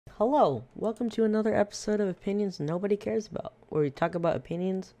Hello, welcome to another episode of Opinions Nobody Cares About, where we talk about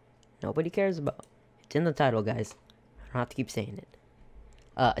opinions nobody cares about. It's in the title, guys. I don't have to keep saying it.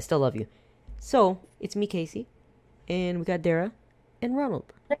 I still love you. So, it's me, Casey, and we got Dara and Ronald.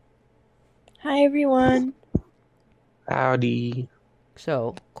 Hi, everyone. Howdy.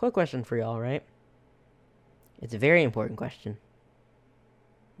 So, quick question for y'all, right? It's a very important question.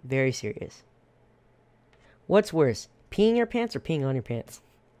 Very serious. What's worse, peeing your pants or peeing on your pants?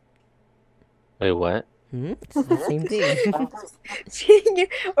 Wait, what? It's the same thing.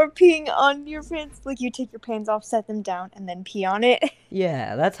 Or peeing on your pants, like you take your pants off, set them down, and then pee on it.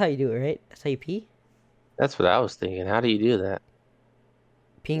 Yeah, that's how you do it, right? That's how you pee? That's what I was thinking. How do you do that?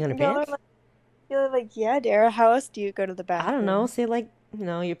 Peeing on your Y'all are pants? you're like, yeah, Dara, how else do you go to the bathroom? I don't know. Say like, you're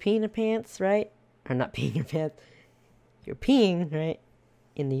peeing your pants, right? Or not peeing your pants. You're peeing, right?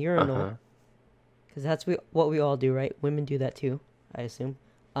 In the urinal. Uh-huh. Because that's what we all do, right? Women do that too, I assume.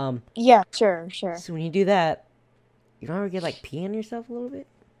 Yeah, sure. So when you do that, you don't ever get like pee on yourself a little bit?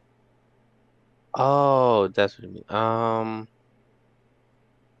 Oh, that's what you mean.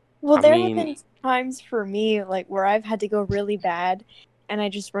 Well, I there have mean, been times for me, like, where I've had to go really bad, and I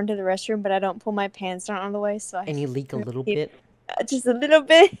just run to the restroom, but I don't pull my pants down on the way, so I And you leak a little bit? just a little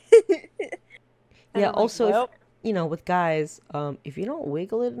bit. And Yeah, I'm like, also, well, if, with guys, if you don't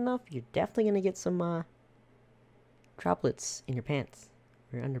wiggle it enough, you're definitely going to get some, droplets in your pants.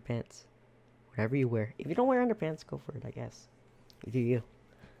 Or your underpants. Whatever you wear. If you don't wear underpants, go for it, I guess. You do you.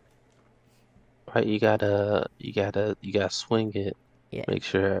 right, you gotta swing it. Yeah, Make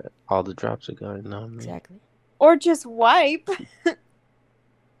sure all the drops are going. You know what I mean? exactly. or just wipe.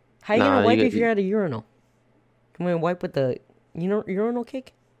 How you gonna Nah, wipe if you're at a urinal? Can we wipe with the urinal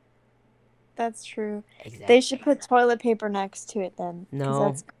cake? That's true. Exactly. They should put toilet paper next to it then.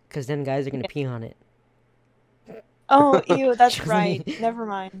 No, because then guys are gonna pee on it. Oh, ew, that's Trust right. me. Never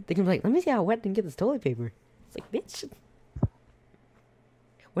mind. They can be like, "Let me see how wet and get this toilet paper." It's like, bitch,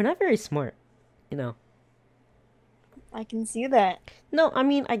 we're not very smart, you know. I can see that. No, I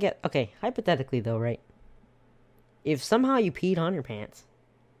mean, I get okay. Hypothetically, though, right? If somehow you peed on your pants,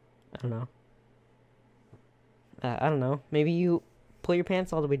 I don't know. I don't know. Maybe you pull your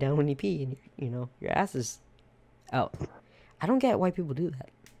pants all the way down when you pee, and your ass is out. I don't get why people do that,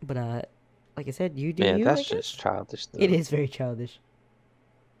 but like I said, you do Man, you. that's I guess just childish though. it is very childish.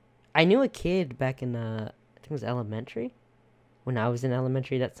 I knew a kid back in I think it was elementary. When I was in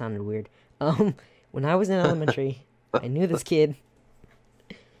elementary, that sounded weird. When I was in elementary, I knew this kid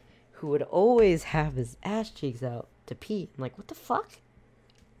who would always have his ass cheeks out to pee. I'm like, what the fuck?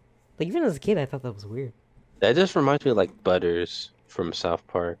 Like, even as a kid, I thought that was weird. That just reminds me of like Butters from South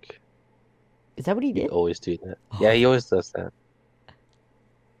Park. Is that what he He did? always do that. Oh. Yeah, he always does that.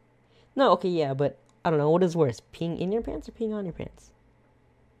 No, okay, yeah, but I don't know. What is worse, peeing in your pants or peeing on your pants?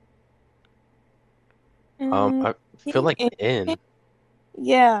 I feel like in.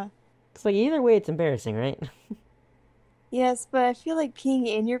 Yeah. It's like either way, it's embarrassing, right? Yes, but I feel like peeing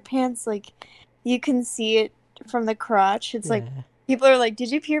in your pants, like, you can see it from the crotch. It's like, Yeah. people are like,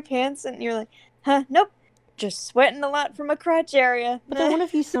 did you pee your pants? And you're like, huh, nope. Just sweating a lot from a crotch area. But then what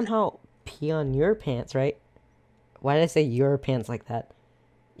if you somehow pee on your pants, right? Why did I say your pants like that?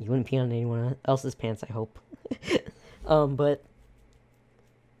 You wouldn't pee on anyone else's pants, I hope. But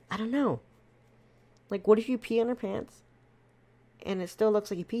I don't know. Like, what if you pee on your pants and it still looks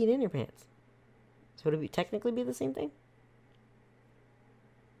like you peed in your pants? So would it technically be the same thing?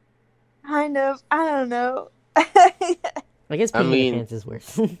 Kind of. I don't know. I guess I peeing in mean, your pants is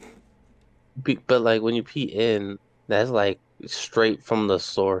worse. but like when you pee in, that's like straight from the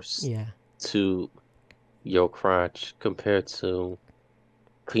source Yeah. to your crotch compared to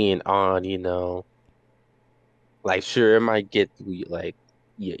peeing on. Like sure it might get through like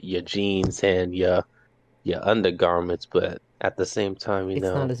your jeans and your undergarments, but at the same time, It's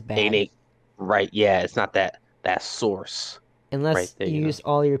not as ain't bad. it right? Yeah, it's not that source right Unless there, you use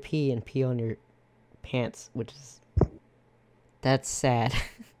all your pee and pee on your pants, which is... That's sad.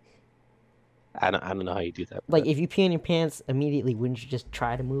 I don't know how you do that, Like, but if you pee on your pants immediately, wouldn't you just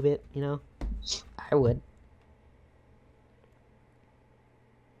try to move it, I would.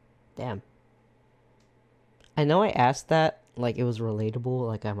 Damn. I know I asked that like it was relatable,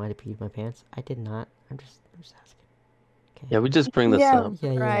 like I might have peed my pants. I did not. I'm just asking. Okay. yeah, we just bring this Yeah, up.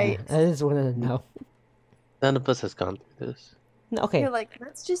 Yeah, right. I just wanted to know. None of us has gone through this. No, okay. You're like,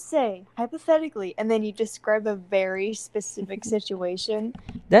 let's just say, hypothetically, and then you describe a very specific situation.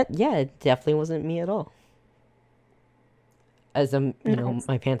 It definitely wasn't me at all. As Nice.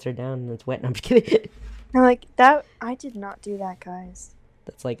 my pants are down and it's wet and I'm just kidding. I'm like, that, I did not do that, guys.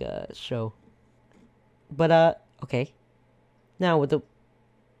 That's like a show. But okay. Now with the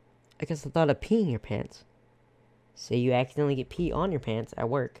I guess the thought of peeing your pants. Say you accidentally get pee on your pants at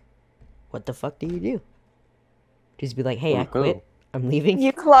work. What the fuck do you do? Just be like, hey, I quit. I'm leaving.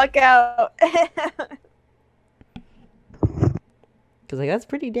 You clock out. Because like that's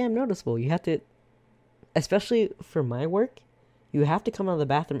pretty damn noticeable. You have to, especially for my work, you have to come out of the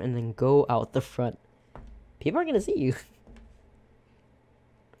bathroom and then go out the front. People are gonna see you.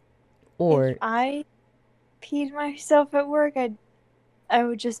 Or If I peed myself at work, I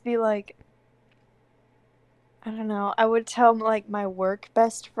would just be like, I don't know. I would tell like my work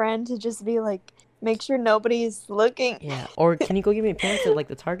best friend to just be like, make sure nobody's looking. yeah. Or can you go get me pants at like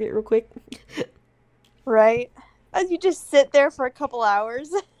the Target real quick? Right? As you just sit there for a couple hours.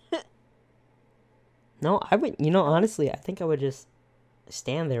 No, I would. You know, honestly, I think I would just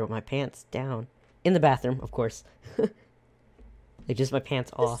stand there with my pants down in the bathroom, of course. Like just my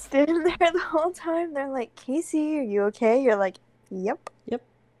pants off. Stand there the whole time. They're like, Casey, are you okay? You're like, yep. Yep.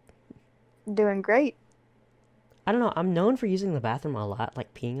 Doing great. I don't know. I'm known for using the bathroom a lot,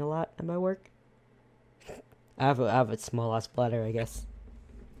 like peeing a lot at my work. I have a small ass bladder, I guess.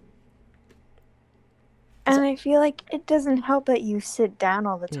 And I feel like it doesn't help that you sit down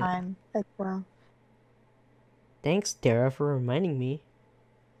all the Yeah. time as well. Thanks, Dara, for reminding me.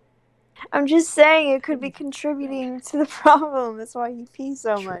 I'm just saying it could be contributing to the problem. That's why you pee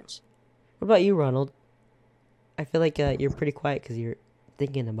so True. much. What about you, Ronald? I feel like you're pretty quiet because you're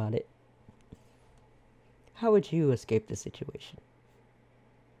thinking about it. How would you escape the situation?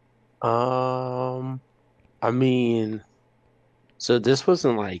 I mean, so this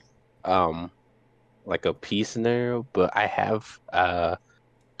wasn't like a pee scenario, but I have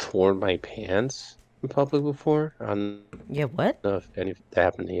torn my pants in public before. I don't Yeah, what? know if any of that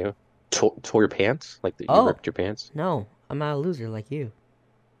happened to you. Tore your pants? Like you Oh. ripped your pants? No, I'm not a loser like you.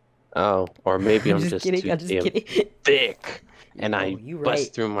 Oh, or maybe I'm just kidding. too I'm just damn kidding. thick, and I you bust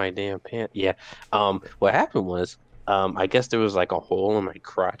right. through my damn pants. Yeah. What happened was, I guess there was like a hole in my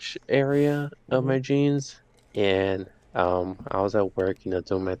crotch area of my jeans, and I was at work,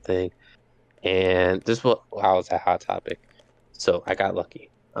 doing my thing, and this was I was at Hot Topic, so I got lucky.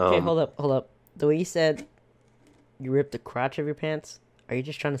 Okay, hold up. The way you said you ripped the crotch of your pants, are you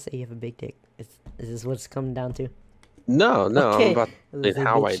just trying to say you have a big dick? Is this what it's coming down to? No, Okay. I'm about to explain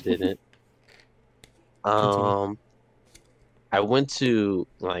how I Bitch. did it. Continue. I went to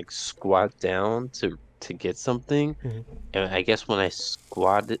like squat down to get something, Mhm. and I guess when I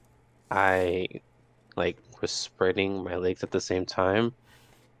squatted, I like was spreading my legs at the same time,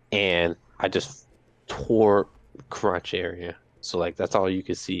 and I just tore crotch area. So like that's all you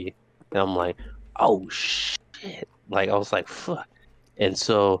could see, and I'm like, oh shit! Like I was like, fuck. And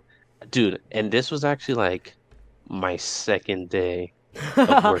so, dude, and this was actually like my second day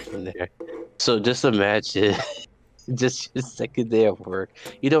of working there. So just imagine. Just your second day of work.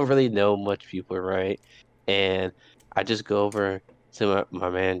 You don't really know much people, right? And I just go over to my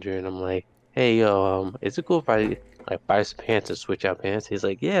manager and I'm like, hey, yo, is it cool if I like buy some pants and switch out pants? He's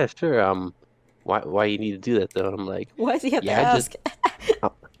like, yeah, sure. Why you need to do that though? I'm like, Why does he have to yeah, I just,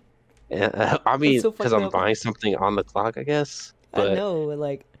 ask? I mean, so because fucked I'm up. buying something on the clock, I guess. I But know,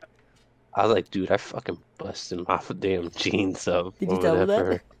 like, I was like, dude, I fucking busted my damn jeans up did you or tell him that?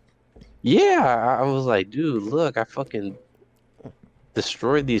 whatever. Yeah, I was like, dude, look, I fucking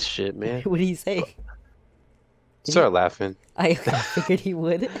destroyed these shit, man. What did he say? Did Start laughing, I figured he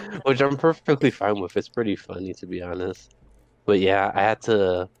would. which I'm perfectly fine with. It's pretty funny, to be honest. But yeah, I had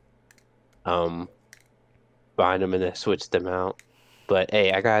to bind them and then switch them out. But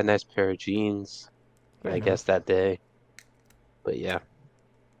hey, I got a nice pair of jeans, Fair I enough. guess, that day. But yeah.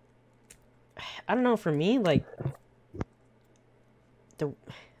 I don't know, for me, like,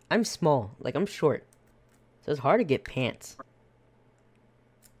 I'm small, like, I'm short, so it's hard to get pants.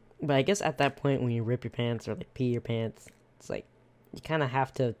 But I guess at that point, when you rip your pants or, like, pee your pants, it's like, you kind of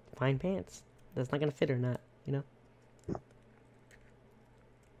have to find pants that's not gonna fit or not, you know?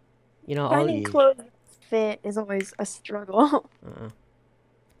 All Finding clothes that fit is always a struggle.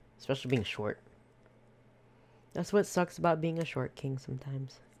 especially being short. That's what sucks about being a short king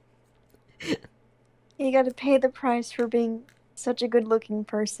sometimes. You gotta pay the price for being such a good-looking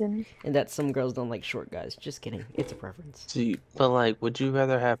person. And that some girls don't like short guys. Just kidding. It's a preference. See, but like, would you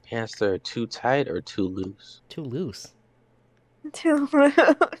rather have pants that are too tight or too loose? Too loose. Too loose.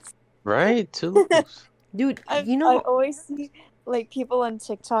 Right? Too loose. Dude, I always see like people on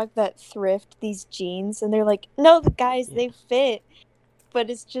TikTok that thrift these jeans, and they're like, "No, the guys they fit," but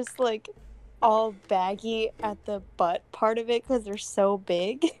it's just like all baggy at the butt part of it because they're so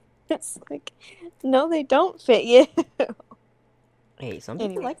big. It's like, no, they don't fit you. Hey, some people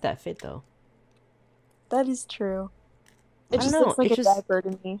Anyway. like that fit though. That is true. I It just don't know, looks like it's a just- diaper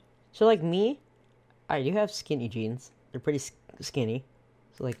to me. So like me, I do have skinny jeans. They're pretty skinny.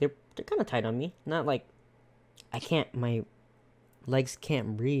 So like they're kind of tight on me. Not like I can't. My legs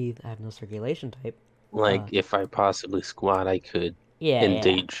can't breathe. I have no circulation type. Like Uh, if I possibly squat, I could yeah, yeah.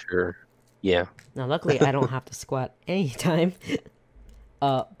 endanger. Yeah. Now luckily I don't have to squat anytime.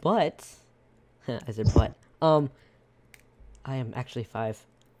 But I said but. I am actually 5.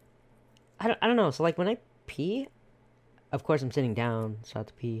 I don't know. So like when I pee, of course I'm sitting down, so I have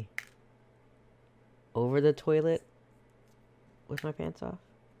to pee over the toilet with my pants off.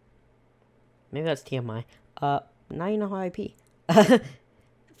 Maybe that's TMI. Now you know how I pee.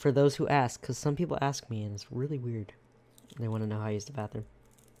 For those who ask, because some people ask me, and it's really weird. They want to know how I use the bathroom.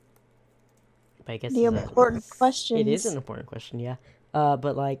 But I guess The important questions. It is an important question, yeah.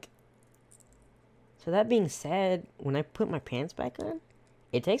 But like, so that being said, when I put my pants back on,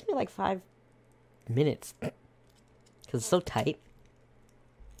 it takes me like 5 minutes because it's so tight.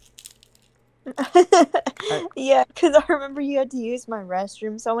 Yeah, because I remember you had to use my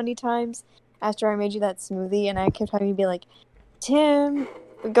restroom so many times after I made you that smoothie, and I kept having to be like, Tim,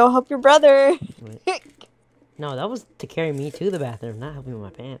 go help your brother. No, that was to carry me to the bathroom, not helping with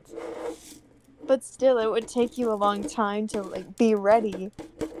my pants. But still, it would take you a long time to like be ready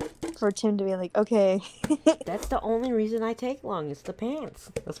for Tim to be like, okay. That's the only reason I take long. It's the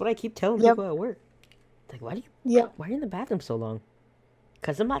pants. That's what I keep telling Yep. people at work. Like, why are you in the bathroom so long?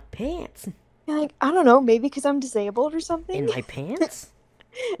 Cause of my pants. You're like, I don't know, maybe because I'm disabled or something. In my pants?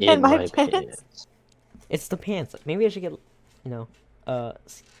 In my pants. It's the pants. Maybe I should get,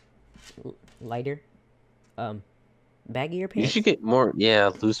 lighter, baggier pants. You should get more,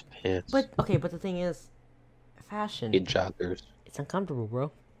 loose pants. But the thing is, fashion. Get joggers. It's uncomfortable,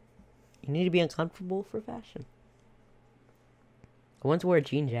 bro. You need to be uncomfortable for fashion. I once wore a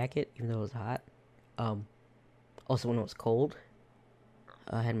jean jacket, even though it was hot. Also when it was cold,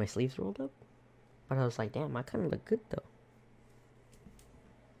 I had my sleeves rolled up. But I was like, damn, I kind of look good though.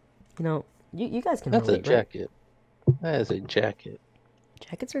 You know, you guys can That's relate, a jacket. Right? That is a jacket.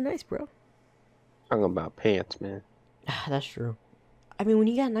 Jackets are nice, bro. Talking about pants, man. That's true. I mean, when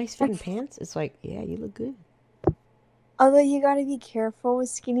you got nice fitting pants, it's like, yeah, you look good. Although you gotta be careful with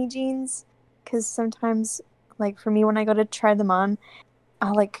skinny jeans, because sometimes, like for me, when I go to try them on,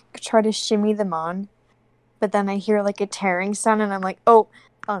 I'll like try to shimmy them on, but then I hear like a tearing sound, and I'm like, oh,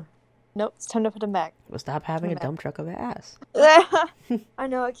 nope, it's time to put them back. Well, stop having a dump truck of ass. I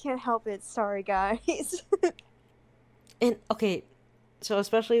know, I can't help it. Sorry, guys. And okay, so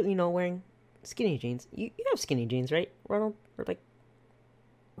especially wearing skinny jeans. You have skinny jeans, right, Ronald? Or like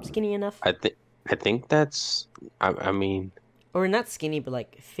skinny enough? I think that's. I mean. Or not skinny, but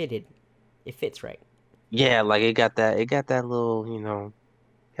like fitted. It fits right. Yeah, like it got that little,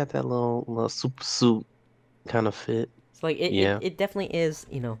 got that little super suit kind of fit. It's like it definitely is.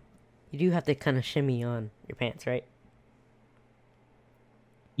 You do have to kind of shimmy on your pants, right?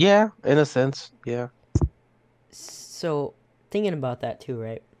 Yeah, in a sense, yeah. So thinking about that too,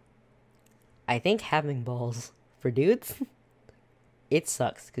 right? I think having balls for dudes, it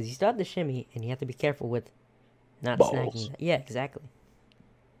sucks because you still have to shimmy and you have to be careful with not snagging that. Yeah, exactly.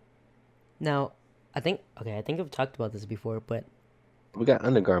 Now, I think I've talked about this before, but we got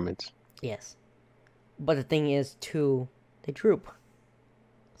undergarments. Yes, but the thing is, too, they droop.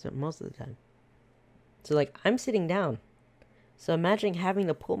 So most of the time. So like I'm sitting down, so imagine having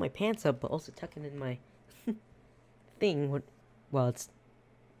to pull my pants up, but also tucking in my thing while it's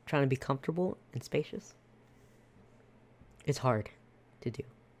trying to be comfortable and spacious. It's hard to do.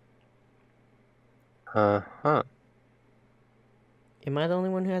 Uh-huh. Am I the only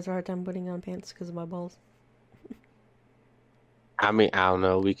one who has a hard time putting on pants because of my balls? I mean, I don't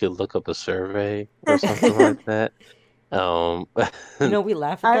know. We could look up a survey or something like that. We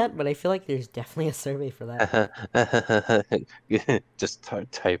laugh at that, but I feel like there's definitely a survey for that. Just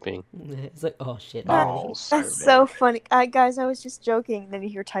start typing. It's like, oh shit. Balls That's survey. so funny. Guys, I was just joking. Then you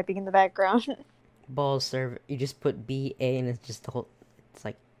hear typing in the background. Balls survey. You just put BA and it's just the whole. It's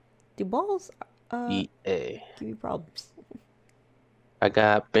like, do balls EA. give you problems? I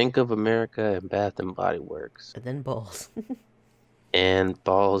got Bank of America and Bath and Body Works. And then balls. And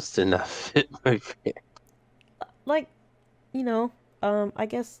balls did not fit my pants. Like, I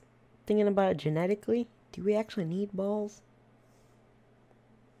guess thinking about it genetically, do we actually need balls?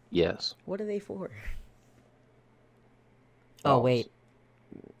 Yes. What are they for? Balls. Oh, wait.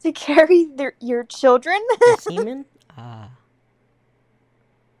 To carry your children? The semen? I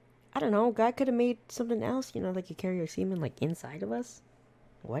don't know. God could have made something else, that could carry your semen, like, inside of us.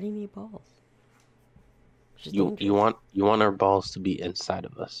 Why do you need balls? You want our balls to be inside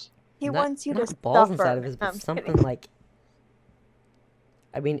of us. He wants you to not balls suffer. inside of us, but I'm something kidding. like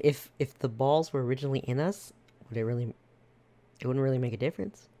I mean, if the balls were originally in us, would it really? It wouldn't really make a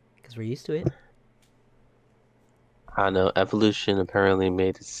difference because we're used to it. I don't know. Evolution apparently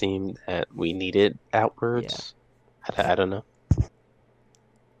made it seem that we need it outwards. I don't know.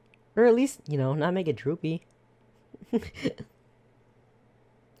 Or at least, not make it droopy.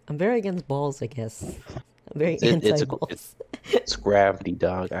 I'm very against balls, I guess. I'm very anti-balls. It's gravity,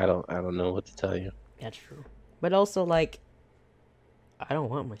 dog. I don't know what to tell you. That's true. But also, like, I don't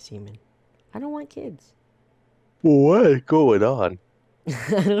want my semen. I don't want kids. What is going on?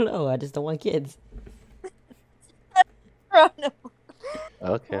 I don't know. I just don't want kids.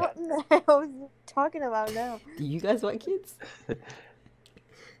 Okay. What in the hell are you talking about now? Do you guys want kids?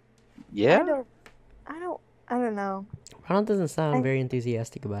 Yeah. I don't know. Ronald doesn't sound very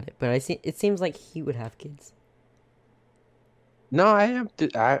enthusiastic about it, but it seems like he would have kids. No, I am.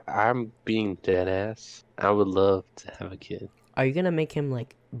 I'm being dead ass. I would love to have a kid. Are you gonna make him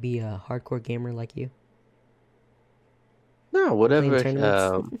like be a hardcore gamer like you? No, Playing whatever.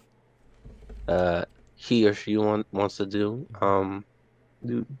 tournaments? He or she wants to do.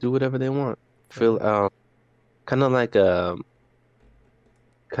 Do whatever they want. Feel kind of like kind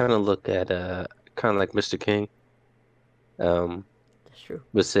of look at kind of like Mr. King. That's true.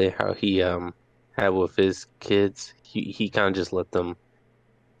 Would say how he had with his kids. He kind of just let them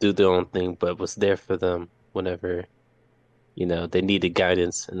do their own thing, but was there for them whenever they needed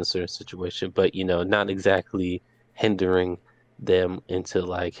guidance in a certain situation, but not exactly hindering them into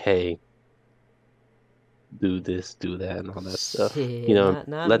like, hey, do this, do that, and all that stuff. Shit, not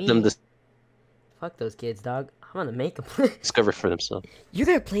let me. them Fuck those kids, dog. I'm gonna make them. discover for themselves. You're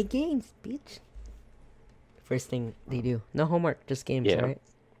gonna play games, bitch. First thing they do. No homework, just games, Yeah. right?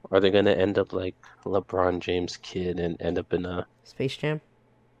 Are they gonna end up like LeBron James' kid and end up in a Space Jam?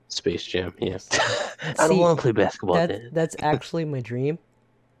 Space Jam? Yeah. Yes. I don't See, want to play basketball then. That's actually my dream.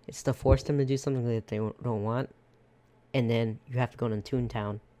 It's to force them to do something that they don't want. And then you have to go to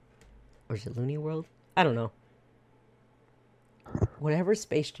Toontown. Or is it Looney World? I don't know. Whatever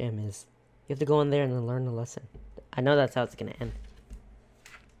Space Jam is, you have to go in there and then learn the lesson. I know that's how it's gonna end.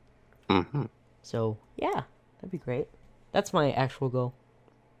 Mm-hmm. So, yeah, that'd be great. That's my actual goal.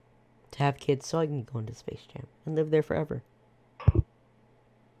 To have kids so I can go into Space Jam and live there forever.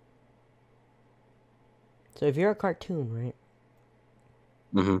 So if you're a cartoon, right?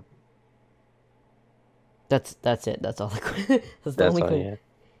 Mm-hmm. That's it. That's all the that's the That's only all. question. Yeah.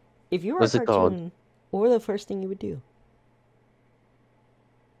 If you were What's a it called? cartoon, what were the first thing you would do?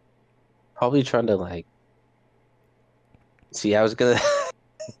 Probably trying to like. See, I was gonna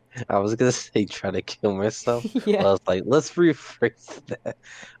say try to kill myself. Yeah. But I was like, let's rephrase that.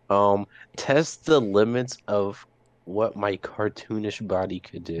 Test the limits of what my cartoonish body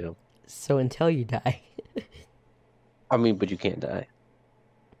could do. So until you die. I mean, but you can't die.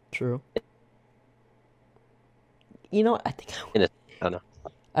 True. You know what? I think I don't know.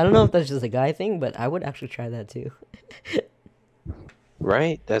 I don't know if that's just a guy thing, but I would actually try that too.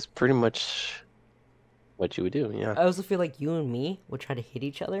 Right? That's pretty much what you would do, yeah. I also feel like you and me would try to hit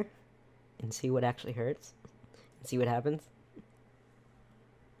each other and see what actually hurts and see what happens.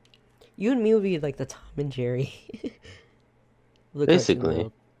 You and me would be like the Tom and Jerry. of the cartoon Basically.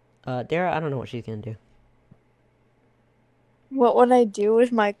 world. Dara, I don't know what she's gonna do. What would I do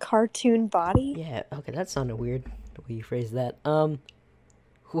with my cartoon body? Yeah, okay, that sounded weird the way you phrased that.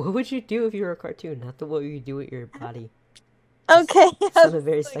 What would you do if you were a cartoon? Not the what would you do with your body. Okay. It sounded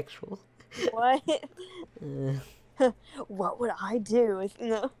very sexual. What? Uh, What would I do?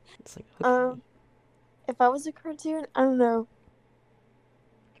 No. it's like, okay. If I was a cartoon, I don't know.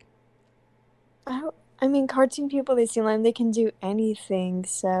 I mean, cartoon people, they seem like they can do anything,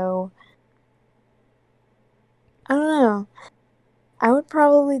 so I don't know. I would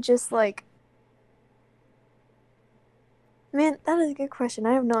probably just like, man, that is a good question.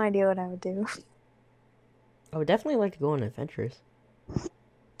 I have no idea what I would do. I would definitely like to go on adventures.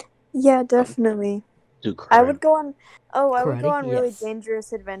 Yeah, definitely. Do I would go on. Oh, I would go Karate? on really Yes.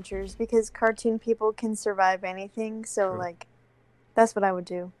 dangerous adventures because cartoon people can survive anything. So, True. like, that's what I would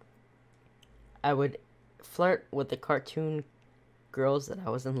do. I would flirt with the cartoon girls that I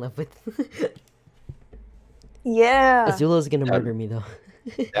was in love with. Yeah. Azula's gonna Yeah. murder me though.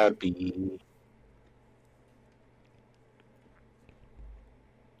 That would be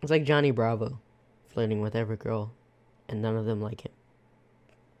It's like Johnny Bravo flirting with every girl, and none of them like him.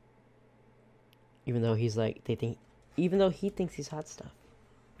 Even though even though he thinks he's hot stuff,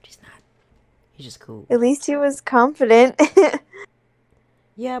 but he's not. He's just cool. At least he was confident.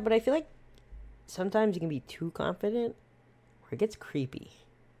 Yeah, but I feel like sometimes you can be too confident, where it gets creepy.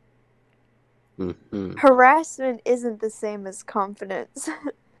 Hmm. Harassment isn't the same as confidence.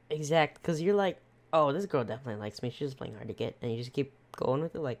 Exact, because you're like, oh, this girl definitely likes me. She's just playing hard to get, and you just keep going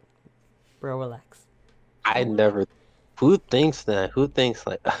with it. Like, bro, relax. I Don't- never. Who thinks that? Who thinks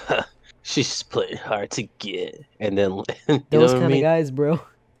like she's just playing hard to get, and then you know Those what I kind of mean? guys, bro. Or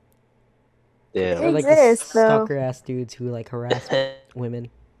Damn. like the Exist, though. stalker ass dudes who like harass women.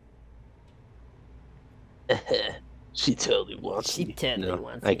 She totally wants She me. totally No,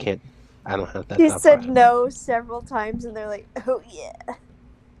 wants I me. can't. I don't have that. He thought said process. no several times, and they're like, "Oh yeah."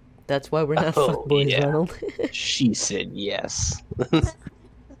 That's why we're not Oh, fuckboys, yeah. Ronald. She said yes.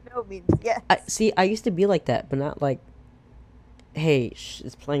 No means yes. I used to be like that, but not like, hey,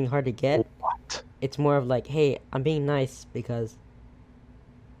 it's playing hard to get. What? It's more of like, hey, I'm being nice because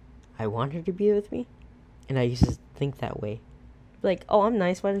I want her to be with me, and I used to think that way. Like, oh, I'm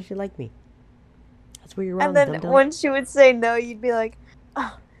nice. Why don't you like me? That's where you're wrong, And then dum-dum. when she would say no, you'd be like,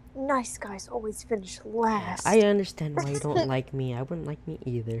 "Oh, nice guys always finish last." I understand why you don't like me. I wouldn't like me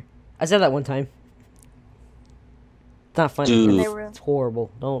either. I said that one time. It's not funny. Dude. They were- It's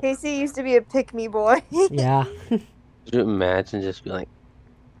horrible. Don't. Casey used to be a pick-me boy. Yeah. Could you imagine just be like,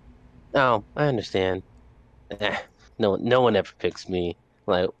 oh, I understand. No one ever picks me.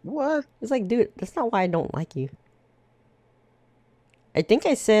 Like, what? It's like, dude, that's not why I don't like you. I think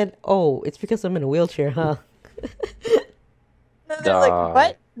I said, oh, it's because I'm in a wheelchair, huh? And they're like, Dog.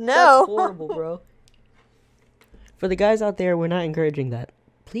 "What? No." That's horrible, bro. For the guys out there, we're not encouraging that.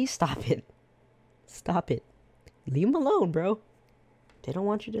 Please stop it. Stop it. Leave them alone, bro. They don't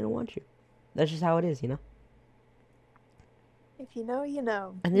want you, they don't want you. That's just how it is, you know? If you know, you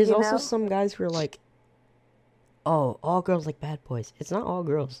know. And there's you also know? some guys who are like, oh, all girls like bad boys. It's not all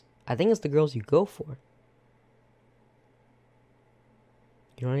girls. I think it's the girls you go for.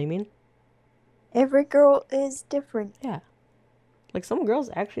 You know what I mean? Every girl is different. Yeah. Like some girls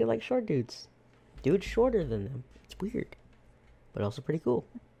actually like short dudes. Dudes shorter than them. It's weird. But also pretty cool.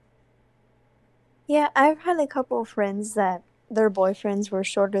 Yeah, I've had a couple of friends that their boyfriends were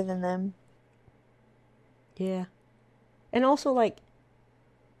shorter than them. Yeah. And also, like,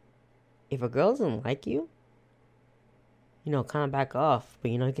 if a girl doesn't like you, you know, kind of back off.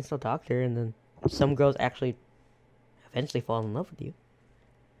 But, you know, you can still talk to her. And then some girls actually eventually fall in love with you.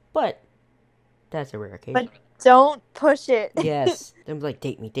 But that's a rare occasion. But don't push it. Yes. They'll be like,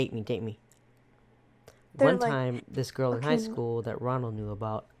 date me, date me, date me. They're One like, time, this girl in high okay. school that Ronald knew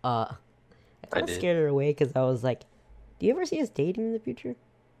about, I kind of did. scared her away because I was like, do you ever see us dating in the future?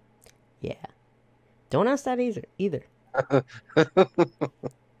 Yeah. Don't ask that either.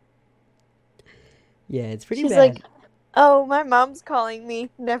 Yeah, it's pretty She's bad. like, "Oh, my mom's calling me."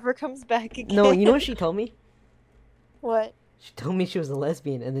 Never comes back again. No, you know what she told me? What? She told me she was a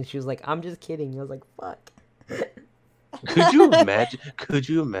lesbian, and then she was like, I'm just kidding. I was like, fuck. Could you imagine? Could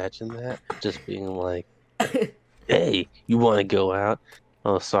you imagine that? Just being like, hey, you want to go out?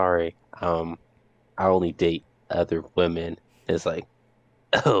 Oh, sorry. I only date other women. It's like,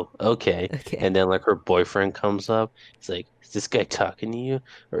 oh, okay. Okay. And then like her boyfriend comes up. It's like, is this guy talking to you?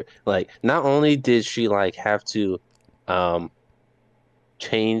 Or like, not only did she like have to,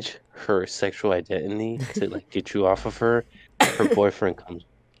 change her sexual identity to like get you off of her, her boyfriend comes.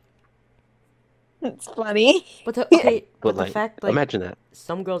 It's funny. But the But the like, fact, like, imagine that.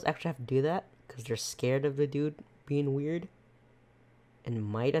 some girls actually have to do that because they're scared of the dude being weird and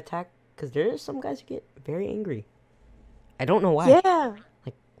might attack. Because there are some guys who get very angry. I don't know why. Yeah.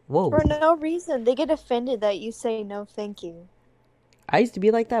 Whoa. For no reason. They get offended that you say no thank you. I used to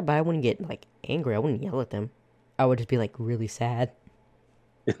be like that, but I wouldn't get, like, angry. I wouldn't yell at them. I would just be, like, really sad.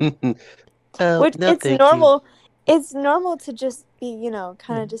 Oh, Which no, it's thank you. normal. It's normal to just be, you know,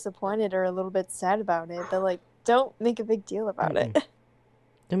 kind Yeah. of disappointed or a little bit sad about it, but like, don't make a big deal about it.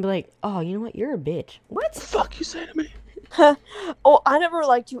 Then be like, oh, you know what? You're a bitch. What? The fuck you say to me? Oh, I never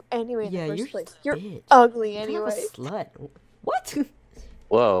liked you anyway in Yeah, the you're first place. just a You're bitch. ugly You're kind of a anyway. slut. What?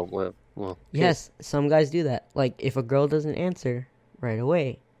 Whoa. Yes, some guys do that. Like, if a girl doesn't answer right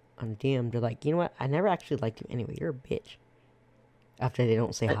away on DM, they're like, you know what? I never actually liked you anyway. You're a bitch. After they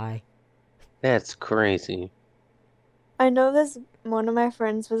don't say hi. That's crazy. I know this one of my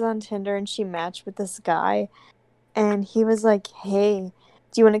friends was on Tinder and she matched with this guy and he was like, "Hey,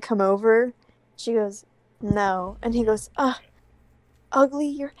 do you want to come over?" She goes, "No." And he goes,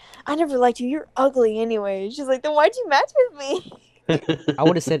 "Ugly, I never liked you. You're ugly anyway." She's like, "Then why'd you match with me?" I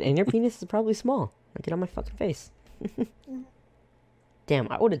would have said, and your penis is probably small. Now get on my fucking face. Damn,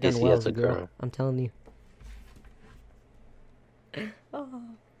 I would have done Yes, well yes, as a a girl. girl. I'm telling you.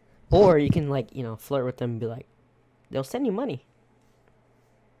 Or you can, like, you know, flirt with them and be like, they'll send you money.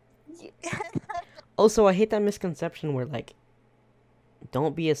 Also, I hate that misconception where, like,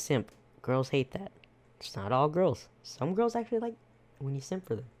 don't be a simp. girls hate that. It's not all girls. Some girls actually like when you simp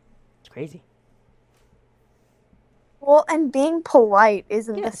for them. It's crazy. Well, and being polite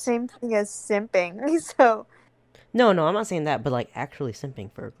isn't the Yes. same thing as simping. So, No, I'm not saying that, but like actually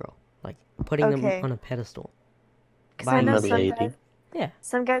simping for a girl, like putting them Okay. on a pedestal. because I Buying know I'm a them some lady. guys, Yeah.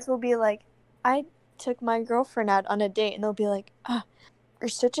 some guys will be like, I took my girlfriend out on a date, and they'll be like, ah, you're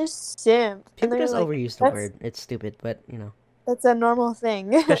such a simp. And People they're just like, overuse the that's, word. It's stupid, but that's a normal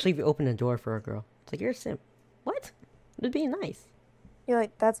thing. especially if you open a door for a girl. It's like, you're a simp. What? Just being nice. You're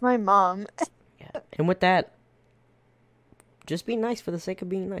like, that's my mom. Yeah. And with that, just be nice for the sake of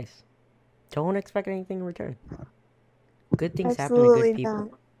being nice. Don't expect anything in return. Good things happen to Absolutely good people.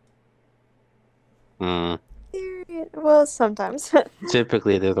 not. Mm. Period. Well, sometimes.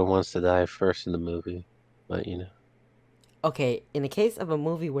 Typically, they're the ones to die first in the movie, but Okay, in the case of a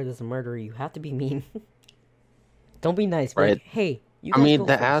movie where there's a murderer, you have to be mean. Don't be nice. Be Right. like, hey, you I guys mean, go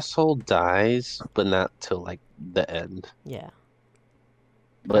the first. asshole dies, but not till like the end. Yeah.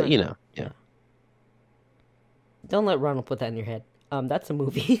 But Kinda, yeah. Don't let Ronald put that in your head. That's a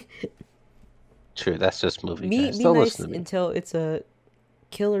movie. True, that's just movie Be guys. Don't nice listen to me. until it's a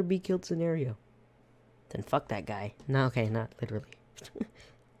kill or be killed scenario. Then fuck that guy. No, okay, not literally.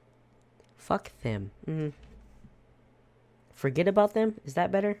 Fuck them. Forget about them? Is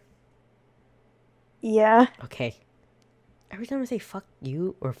that better? Yeah. Okay. Every time I say fuck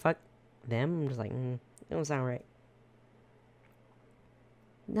you or fuck them, I'm just like, it don't sound right.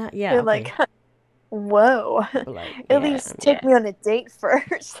 Not yeah. You're Okay. like, whoa. But like, At yeah, least take me on a date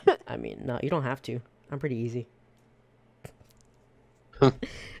first. I mean, no, you don't have to. I'm pretty easy.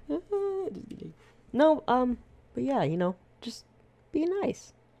 No, but yeah, just be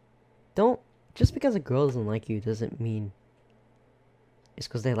nice. Don't just because a girl doesn't like you doesn't mean it's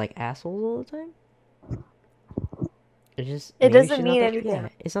because they like assholes all the time. It It maybe doesn't she's not mean the- anything. Yeah,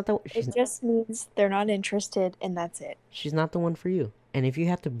 it's not the she's It just means they're not interested, and that's it. she's not the one for you. And if you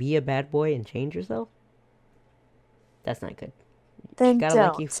have to be a bad boy and change yourself, that's not good. Then She gotta don't.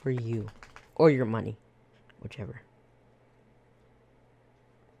 like you for you, or your money, whichever.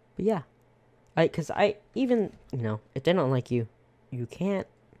 But yeah, because even if they don't like you, you can't.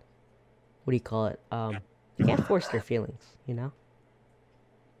 What do you call it? You can't force their feelings.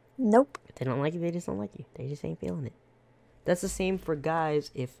 Nope. If they don't like you, they just don't like you. They just ain't feeling it. That's the same for guys.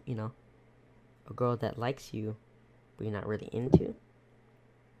 If a girl that likes you, but you're not really into.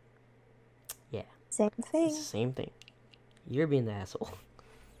 Yeah, Same thing. it's the same thing. You're being the asshole.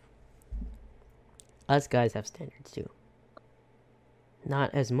 Us guys have standards too.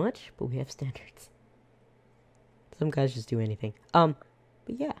 Not as much, but we have standards. Some guys just do anything. But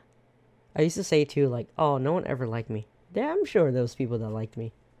yeah. I used to say too, like, oh, no one ever liked me. Yeah, I'm sure there was people that liked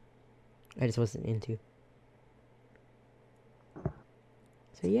me. I just wasn't into.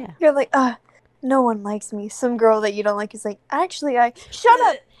 So yeah. You're like, no one likes me. Some girl that you don't like is like, actually, shut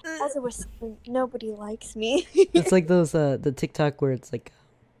up. As I was saying, nobody likes me. It's like those the TikTok where it's like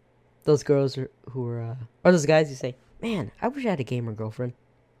those girls who are or those guys who say, man, I wish I had a gamer girlfriend.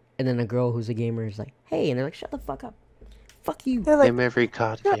 And then a girl who's a gamer is like, hey, and they're like, shut the fuck up. Fuck you. They're like, Name every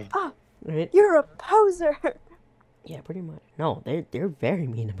COD shut game. up. Right? You're a poser. Yeah, pretty much. No, they're very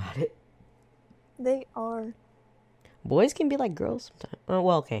mean about it. They are. Boys can be like girls sometimes. Oh,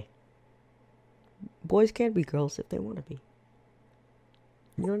 well, okay. Boys can be girls if they want to be.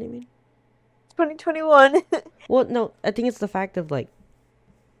 You know what I mean? 2021. Well, no, I think it's the fact of like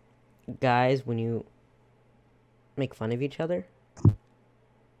guys, when you make fun of each other,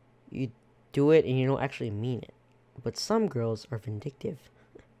 you do it and you don't actually mean it. But some girls are vindictive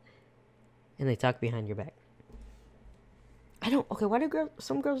and they talk behind your back. Okay, why do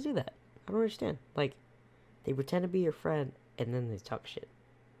some girls do that? I don't understand. Like, they pretend to be your friend and then they talk shit.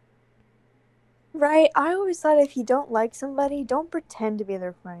 Right. I always thought if you don't like somebody, don't pretend to be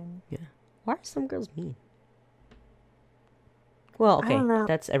their friend. Why are some girls mean? Well, I okay, don't know.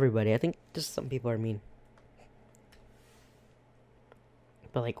 that's everybody. I think just some people are mean.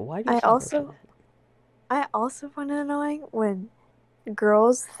 But like, why do I some girls do also- that? I also find it annoying when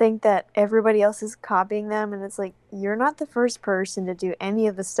girls think that everybody else is copying them, and it's like, you're not the first person to do any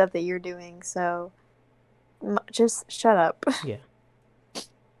of the stuff that you're doing, so just shut up.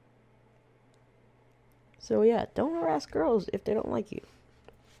 So yeah, don't harass girls if they don't like you.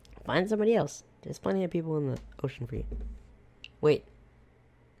 Find somebody else. There's plenty of people in the ocean for you. Wait.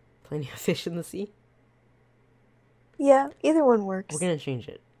 Plenty of fish in the sea? Yeah, either one works. We're gonna change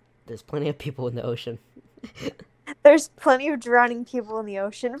it. There's plenty of people in the ocean. There's plenty of drowning people in the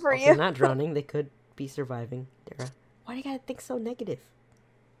ocean for If you. they're not drowning, they could be surviving. Why do you gotta think so negative?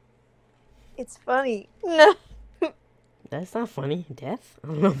 It's funny. No. That's not funny. Death? I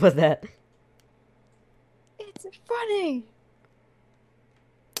don't know about that. It's funny.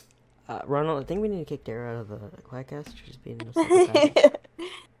 Ronald, I think we need to kick Dara out of the Quackcast. She's being a psychopath.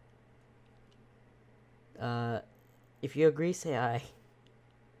 If you agree, say aye.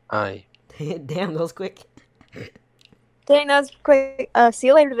 Aye. Damn, that was quick. Dang, that was quick. See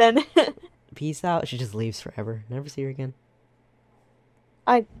you later then. Peace out. She just leaves forever. Never see her again.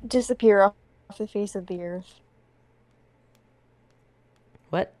 I disappear off the face of the earth.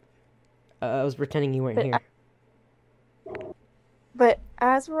 What? I was pretending you weren't But here. But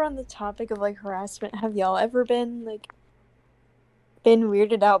as we're on the topic of like harassment, have y'all ever been been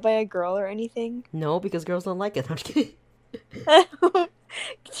weirded out by a girl or anything? No, because girls don't like it. I'm just kidding.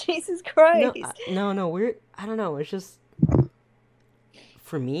 Jesus Christ. No, we're... I don't know. It's just...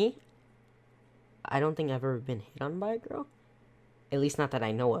 For me, I don't think I've ever been hit on by a girl. At least not that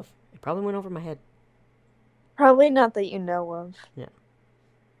I know of. It probably went over my head. Probably not that you know of. Yeah.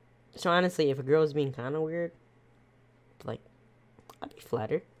 So honestly, if a girl was being kind of weird, like, I'd be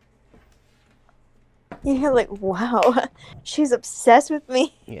flattered. You're like, wow, she's obsessed with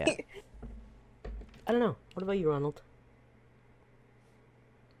me. Yeah. I don't know. What about you, Ronald?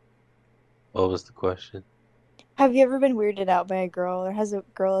 What was the question? Have you ever been weirded out by a girl, or has a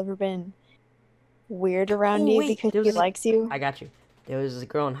girl ever been weird around Oh, you wait, because there she was likes you? I got you. There was a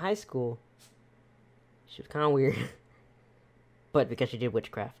girl in high school. She was kind of weird. But because she did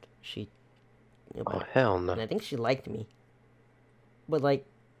witchcraft, she... Oh, hell And no. I think she liked me. But, like...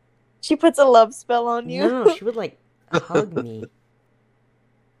 She puts a love spell on you. No, she would, like, hug me.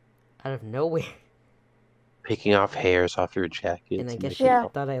 Out of nowhere. Picking off hairs off your jacket. And I to guess make she it Yeah.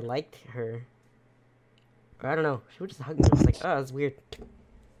 pop. thought I liked her. Or I don't know. She would just hug me. I was like, oh, that's weird.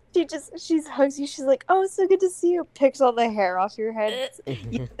 She hugs you. She's like, "Oh, it's so good to see you." Picks all the hair off your head.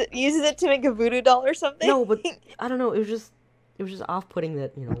 Uses it to make a voodoo doll or something. No, but I don't know. It was just off-putting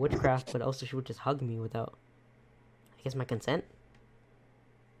that, you know, witchcraft, but also she would just hug me without, I guess, my consent.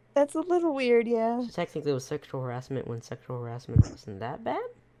 That's a little weird, yeah. So technically it was sexual harassment when sexual harassment wasn't that bad.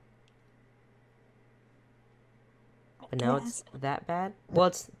 But now it's that bad. Well,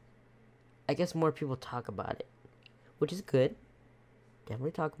 it's, I guess more people talk about it, which is good.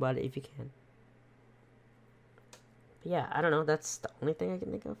 Definitely talk about it if you can. But yeah, I don't know. That's the only thing I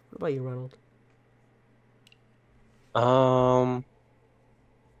can think of. What about you, Ronald?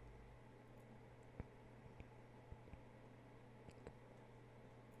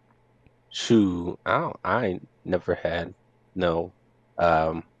 Shoot, I never had no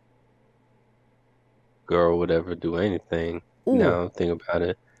girl would ever do anything. Ooh. Now think about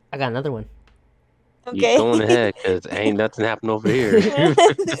it. I got another one. Okay. You going ahead, cause ain't nothing happened over here.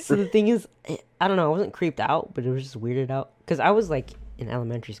 So the thing is, I don't know. I wasn't creeped out, but it was just weirded out because I was like in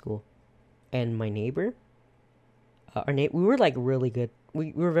elementary school, and my neighbor, we were like really good.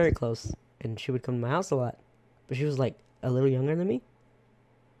 We were very close, and she would come to my house a lot, but she was like a little younger than me,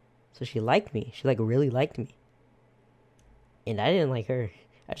 so she liked me. She like really liked me, and I didn't like her.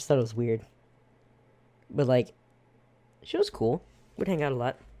 I just thought it was weird. But like, she was cool. We'd hang out a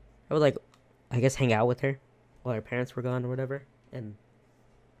lot. I would like, I guess, hang out with her while her parents were gone or whatever, and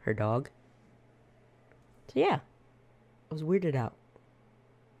her dog. So yeah, I was weirded out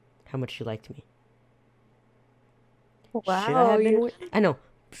how much she liked me. Should I Wow. have been I know.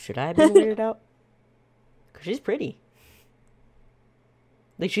 Should I have been weirded out? Cause she's pretty.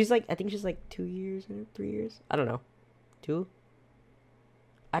 Like she's like, I think she's like 2 years or 3 years. I don't know. 2.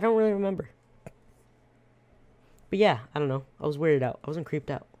 I don't really remember. But yeah, I don't know. I was weirded out. I wasn't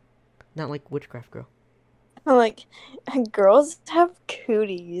creeped out. Not like witchcraft girl. I'm like, girls have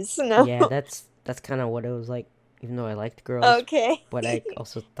cooties. No. Yeah, that's kind of what it was like. Even though I liked girls, Okay. but I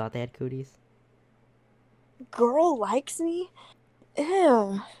also thought they had cooties. Girl likes me?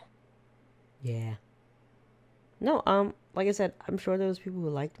 Ew. Yeah. No, like I said, I'm sure there was people who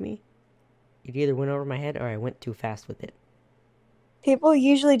liked me. It either went over my head or I went too fast with it. People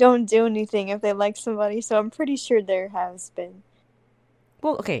usually don't do anything if they like somebody, so I'm pretty sure there has been.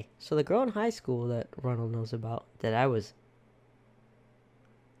 Well, okay, so the girl in high school that Ronald knows about, that I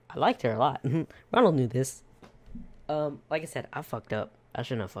liked her a lot. Ronald knew this. Like I said, I fucked up. I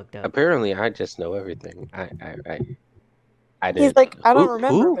shouldn't have fucked up. Apparently, I just know everything. I didn't. He's like, I don't Who-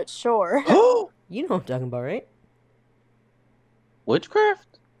 remember, who? but sure. You know what I'm talking about, right?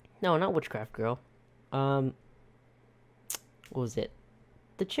 Witchcraft? No, not witchcraft girl. What was it?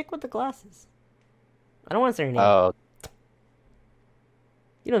 The chick with the glasses. I don't want to say her name. Oh,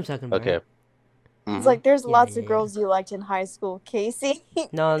 You know what I'm talking about, okay. right? It's like, there's Yeah, lots yeah, of girls you liked in high school, Casey.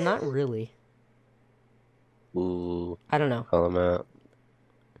 No, not really. Ooh, I don't know. call him out.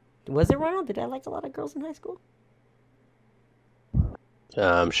 Was it Ronald? Did I like a lot of girls in high school?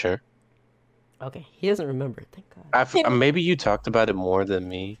 Sure. Okay, he doesn't remember. Thank God. Maybe you talked about it more than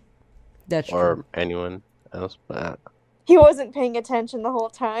me That's true. or anyone else, but He wasn't paying attention the whole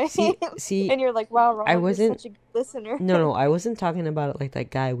time. See, And you're like, wow, Ronald, I you're wasn't. such a good listener. No, I wasn't talking about it like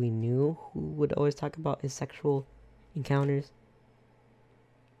that guy we knew who would always talk about his sexual encounters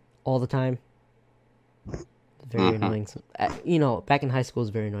all the time. Very annoying. You know, back in high school, it was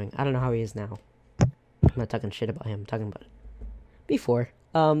very annoying. I don't know how he is now. I'm not talking shit about him. I'm talking about it before.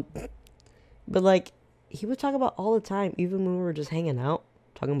 But like, he would talk about all the time, even when we were just hanging out,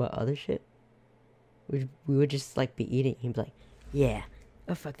 talking about other shit. We would just like be eating. He'd be like, "Yeah,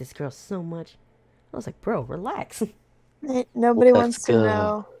 I fuck this girl so much." I was like, "Bro, relax." Nobody Let's wants to go.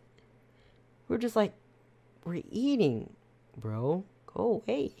 know. We're just like, we're eating, bro. Go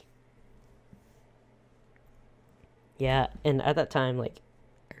away. Yeah, and at that time, like,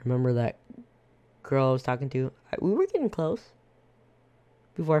 I remember that girl I was talking to. We were getting close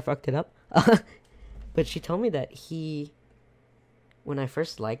before I fucked it up. But she told me that when I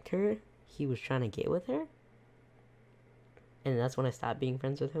first liked her, he was trying to get with her. And that's when I stopped being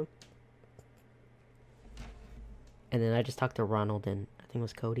friends with him. And then I just talked to Ronald and I think it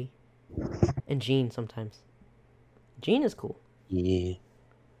was Cody. And Gene sometimes. Gene is cool. yeah,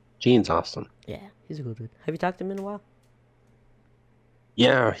 Gene's awesome. Yeah, he's a cool dude. Have you talked to him in a while?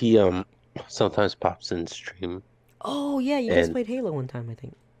 Yeah, he sometimes pops in stream. Oh, yeah, you guys And played Halo one time, I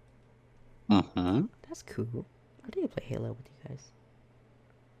think. mm-hmm. That's cool. I did play Halo with you guys.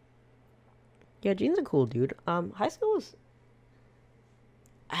 Yeah, Gene's a cool dude. High school was...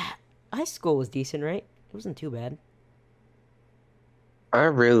 high school was decent, right? It wasn't too bad. I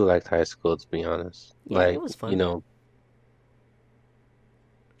really liked high school, to be honest. Yeah, Like, it was fun. you know,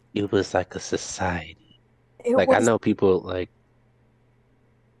 it was like a society. It Like, I was know people like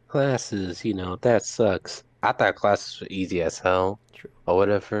classes, you know, that sucks. I thought classes were easy as hell True. or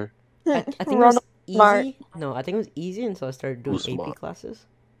whatever. I think it was Ronald Smart. easy. No, I think it was easy until I started doing Who's AP smart? classes.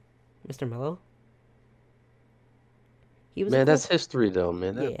 Mr. Mello. He was a Man, cool... that's history though,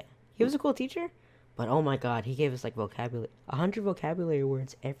 man. Yeah, he was a cool teacher. But oh my god, he gave us like vocabulary, 100 vocabulary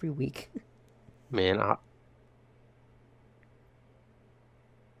words every week. Man,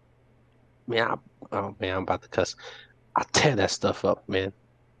 oh man, I'm about to cuss. I tear that stuff up, man.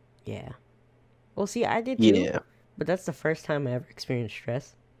 Yeah. Well, see, I did too. Yeah. But that's the first time I ever experienced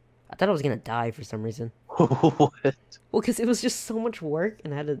stress. I thought I was gonna die for some reason. What? Well, because it was just so much work,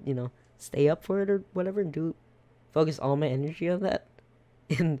 and I had to, stay up for it or whatever, and focus all my energy on that.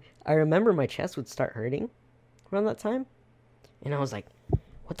 And I remember my chest would start hurting around that time, and I was like,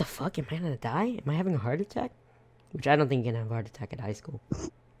 "What the fuck? Am I gonna die? Am I having a heart attack?" Which I don't think you can have a heart attack at high school.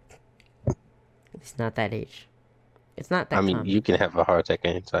 It's not that age. It's not that I mean, common. you can have a heart attack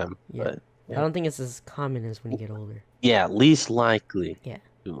anytime, Yeah. but I don't think it's as common as when you get older. yeah, least likely Yeah.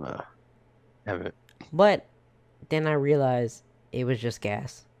 to have it. But then I realized it was just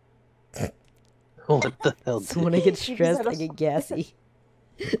gas. What the hell? So when I get You stressed, said I get gassy.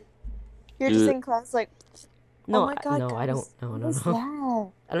 You're just Dude. in class like, No, oh my god, no, I don't. guys, No, what no, was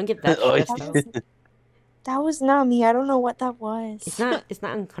no. that? I don't get that Oh, stressed That out. was, that was not me. I don't know what that was. It's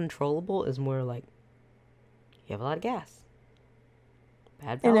not uncontrollable. It's more like you have a lot of gas.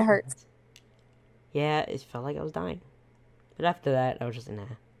 Bad And it bowel hurts. movements. Yeah, it felt like I was dying. But after that, I was just nah.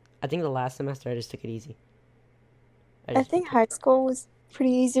 I think the last semester I just took it easy. I think high school was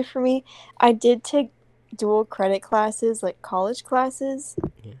pretty easy for me. I did take dual credit classes, like college classes,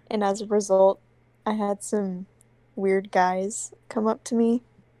 Yeah. and as a result, I had some weird guys come up to me.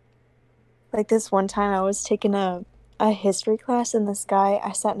 Like this one time, I was taking a history class, and this guy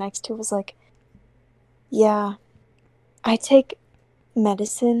I sat next to was like, "Yeah, I take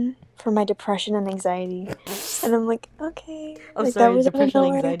medicine for my depression and anxiety," and I'm like, "Okay." I'm like, sorry, out of depression and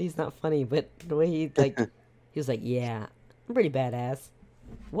nowhere. anxiety is not funny, but the way he was like, yeah, I'm pretty badass.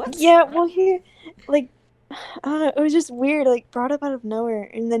 What? Yeah, well, like, I don't know, it was just weird, like, brought up out of nowhere,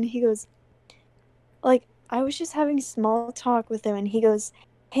 and then he goes, like, I was just having small talk with him, and he goes,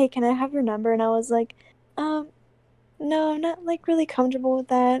 "Hey, can I have your number?" And I was like, no, I'm not, like, really comfortable with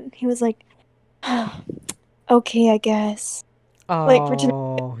that. And he was like, okay, I guess. Like, pretending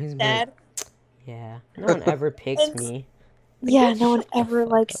Oh, he's sad. yeah. No one ever picks And- me. Like, Yeah, bitch, no one shut the ever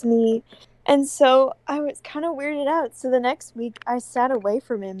fuck likes up. me. And so I was kind of weirded out. So the next week, I sat away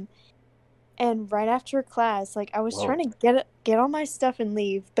from him. And right after class, like, I was Whoa. trying to get all my stuff and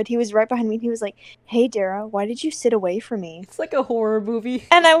leave, but he was right behind me, and he was like, "Hey, Dara, why did you sit away from me?" It's like a horror movie.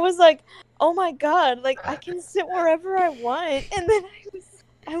 And I was like, "Oh my god, like, I can sit wherever I want." And then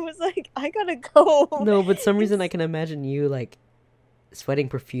I was like, "I gotta go." No, but some reason I can imagine you like sweating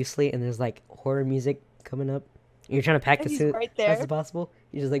profusely, and there's like horror music coming up, You're trying to pack And as he's soon right as fast there. as possible.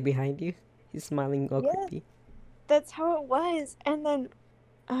 He's just like behind you. He's smiling all Yeah. creepy. That's how it was. And then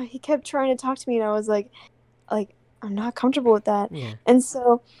he kept trying to talk to me, and I was like, I'm not comfortable with that. Yeah. And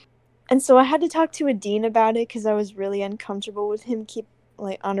so I had to talk to a dean about it because I was really uncomfortable with him keep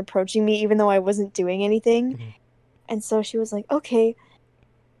on approaching me, even though I wasn't doing anything. Mhm. And so she was like, okay,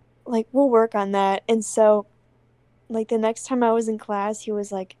 we'll work on that. And so the next time I was in class, he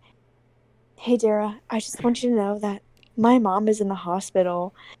was like, hey, Dara, I just want you to know that my mom is in the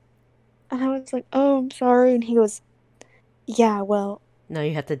hospital. And I was like, oh, I'm sorry. And he goes, yeah, well. Now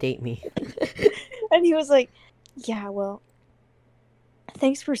you have to date me. And he was like, yeah, well,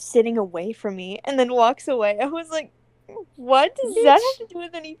 thanks for sitting away from me. And then walks away. I was like, what does that have to do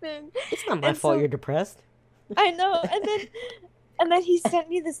with anything? It's not my And fault so- you're depressed. I know. And then he sent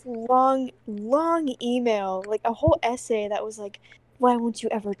me this long email, a whole essay that was like, why won't you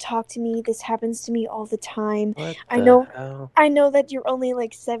ever talk to me? This happens to me all the time. What I the know hell? I know that you're only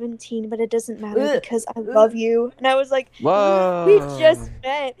 17, but it doesn't matter Ugh. because I love you. And I was like, Whoa. we just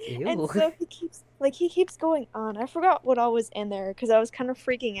met. Ew. And so he keeps going on. I forgot what all was in there because I was kind of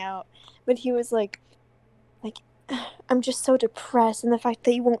freaking out. But he was like I'm just so depressed, and the fact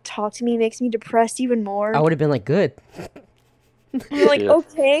that you won't talk to me makes me depressed even more. I would have been like, good. I'm like, Yeah.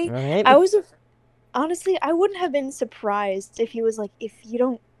 okay. All right. Honestly, I wouldn't have been surprised if he was like, if you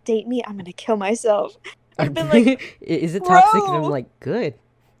don't date me, I'm gonna kill myself. I'd been like, is it toxic? And I'm bro. like, good.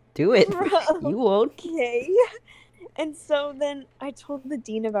 Do it. Bro. You won't. Okay. And so then I told the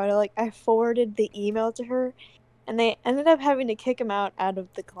dean about it. I forwarded the email to her, and they ended up having to kick him out of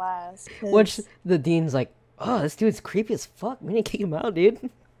the class. Which the dean's like, oh, this dude's creepy as fuck. We need to kick him out, dude.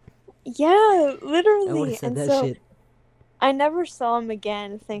 Yeah, I would literally. have said And that so shit. I never saw him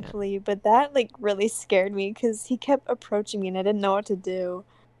again, thankfully, but that really scared me because he kept approaching me and I didn't know what to do.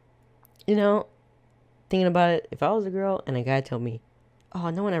 You know, thinking about it, if I was a girl and a guy told me, oh,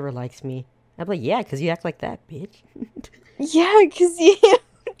 no one ever likes me, I'd be like, yeah, because you act like that, bitch. Yeah, because you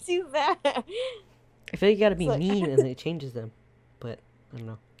do that. I feel like you gotta be It's like- mean and it changes them. But, I don't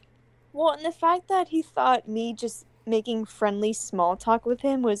know. Well, and the fact that he thought me just making friendly small talk with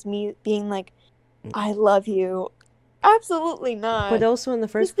him was me being like, I love you. Absolutely not. But also in the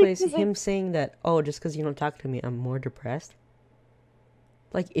first Just place, because him saying that, oh, just because you don't talk to me, I'm more depressed.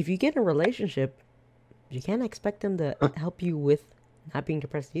 Like, if you get in a relationship, you can't expect them to help you with not being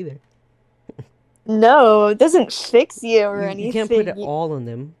depressed either. No, it doesn't fix you or anything. You can't put it all on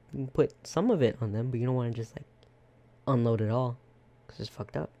them. You can put some of it on them, but you don't want to just, unload it all. Because it's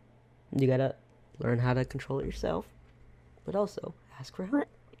fucked up. You gotta learn how to control it yourself. But also, ask for help.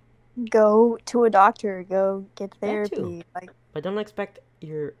 Go to a doctor. Go get too. therapy. But don't expect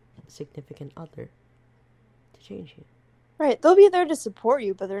your significant other to change you. Right, they'll be there to support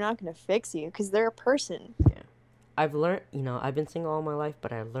you, but they're not going to fix you because they're a person. I've learned, I've been single all my life,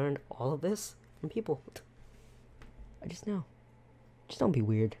 but I learned all of this from people. I just know. Just don't be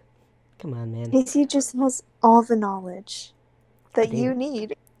weird. Come on, man. Casey just has all the knowledge that Damn. you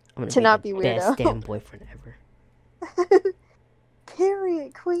need. I'm gonna to not the be best weirdo. damn boyfriend ever.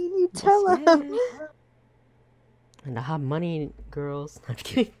 Period, queen. You tell Yes, him. yes. And I have money, girls. I'm just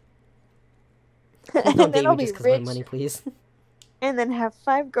kidding. Please And don't then date I'll me be just because of my rich money, please. and then have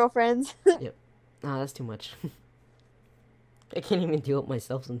 5 girlfriends. Nah, that's too much. I can't even deal with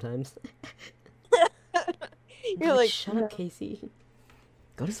myself sometimes. You're like, shut "No." up, Casey.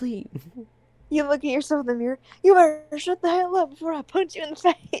 Go to sleep. You look at yourself in the mirror. You better shut the hell up before I punch you in the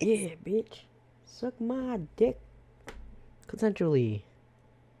face. Yeah, bitch. Suck my dick. Consensually.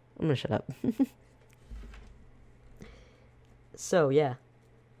 I'm gonna shut up. So, yeah.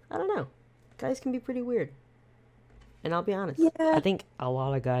 I don't know. Guys can be pretty weird. And I'll be honest. Yeah. I think a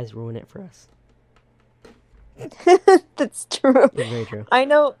lot of guys ruin it for us. That's true. It's very true. I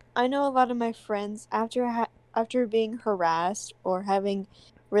know a lot of my friends after being harassed or having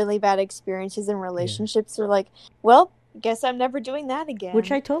really bad experiences in relationships are like, well, guess I'm never doing that again.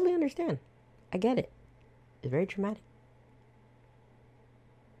 Which I totally understand. I get it. It's very traumatic.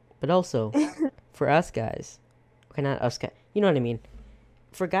 But also, for us guys, okay, not us guys, you know what I mean?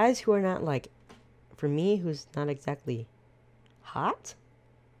 For guys who are not for me, who's not exactly hot,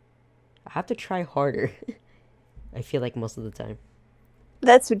 I have to try harder. I feel like most of the time.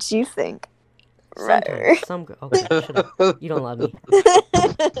 That's what you think. Sometimes, okay, shut up. You don't love me.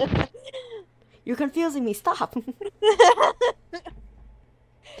 You're confusing me. Stop.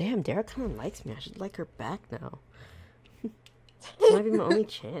 Damn, Dara kind of likes me. I should like her back now. This might be my only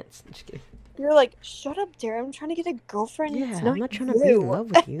chance. Just kidding. You're like, shut up, Dara. I'm trying to get a girlfriend. Yeah, It's I'm not trying to be you." in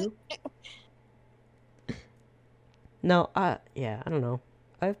love with you. No, yeah, I don't know.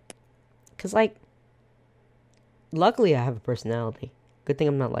 Cause Luckily, I have a personality. Good thing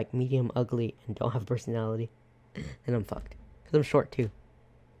I'm not like medium ugly and don't have a personality. And I'm fucked. Because I'm short too.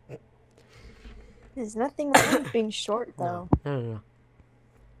 There's nothing wrong with being short, No, though. no.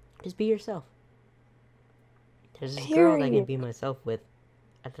 Just be yourself. There's this girl that I can Period. be myself with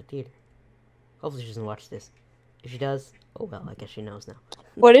at the theater. Hopefully she doesn't watch this. If she does, oh well, I guess she knows now.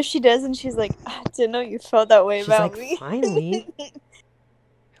 What if she does and she's like, I didn't know you felt that way She's about like, me? finally.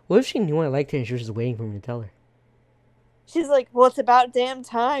 What if she knew I liked her and she was just waiting for me to tell her? She's like, well, it's about damn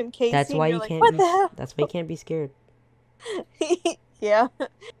time, Casey. That's why and you you're like, can't what be. the hell? That's why you can't be scared. Yeah.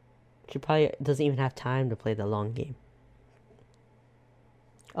 She probably doesn't even have time to play the long game.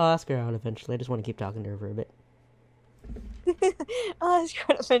 I'll ask her out eventually. I just want to keep talking to her for a bit. Oh, it's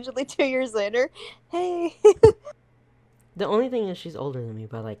eventually 2 years later. Hey. The only thing is she's older than me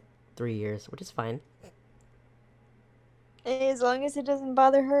by like 3 years, which is fine. As long as it doesn't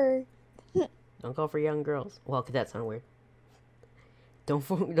bother her. Don't go for young girls. Well, could that sound weird?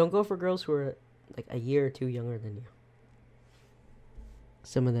 Don't go for girls who are like a year or two younger than you.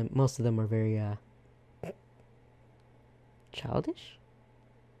 Most of them are very childish.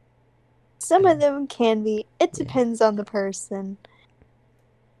 Some Yeah. of them can be. It Yeah. depends on the person.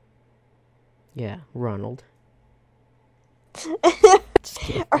 Yeah, Ronald.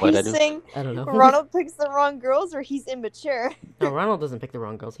 Are What'd I you do? saying I don't know. Ronald picks the wrong girls or he's immature? No, Ronald doesn't pick the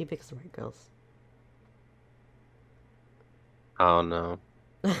wrong girls. He picks the right girls. I don't know.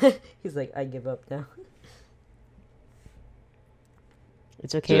 He's like, I give up now.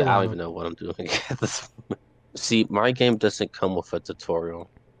 It's okay. Dude, I don't Ronald. even know what I'm doing at this moment. See, my game doesn't come with a tutorial.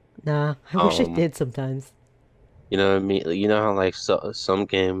 Nah, I wish it Um, did sometimes. You know what I mean? You know how like some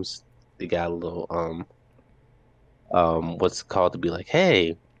games they got a little what's it called to be like,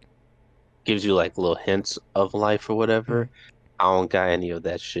 hey, gives you like little hints of life or whatever. I don't got any of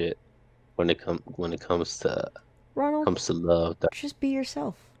that shit when it comes to Ronald, love. just be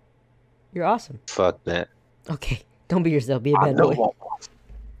yourself. You're awesome. Fuck that. Okay, don't be yourself. Be a I bad know. boy.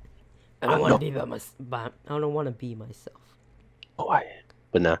 I don't I want know. to be I don't want to be myself. Oh, I am.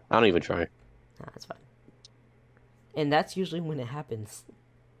 But nah, I don't even try. Nah, that's fine. And that's usually when it happens.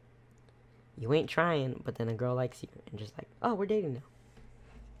 You ain't trying, but then a girl likes you and just like, oh, we're dating now.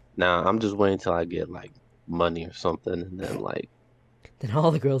 Nah, I'm just waiting till I get like money or something, and then like Then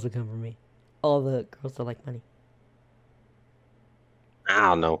all the girls will come for me. All the girls that like money. I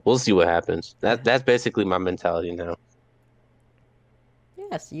don't know. We'll see what happens. Yeah. That's basically my mentality now.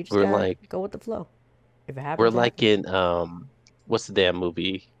 Yes, you just We're gotta like- go with the flow. If it happens, We're it like happens. in what's the damn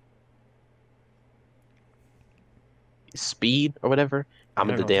movie? Speed or whatever. I'm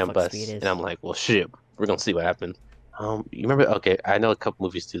I in don't the know damn what the fuck bus, Speed is. and I'm like, well, shit, we're gonna see what happens. You remember? Okay, I know a couple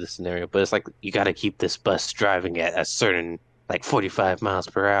movies do this scenario, but it's like you gotta keep this bus driving at a certain like 45 miles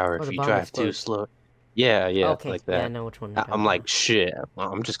per hour. Oh, If the you bomb drive too explodes. slow, yeah, Okay, like yeah, I that. know which one you're talking I'm like, about. shit.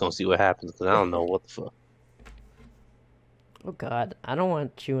 I'm just gonna see what happens because I don't know what the fuck. Oh god, I don't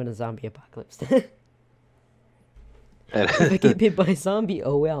want you in a zombie apocalypse. If I And get bit by a zombie,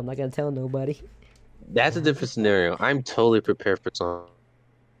 oh well, I'm not gonna tell nobody. that's a different scenario. I'm totally prepared for zombie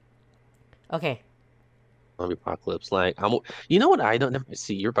Okay, apocalypse. Like, you know what? I don't never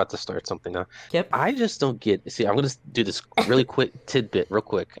see. You're about to start something now. yep. I just don't get. See, I'm gonna do this really quick tidbit, real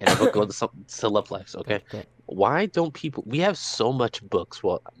quick, and we'll go to love lives. Okay, Okay. why don't people? We have so much books.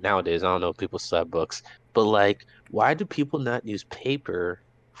 Well, nowadays I don't know if people still have books, but like, why do people not use paper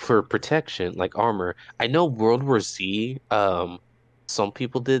for protection, like armor? I know World War Z. Some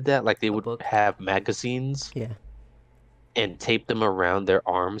people did that. Like they A would book? have magazines Yeah. and tape them around their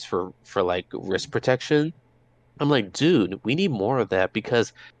arms for like wrist protection. I'm like, dude, we need more of that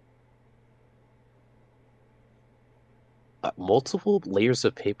because multiple layers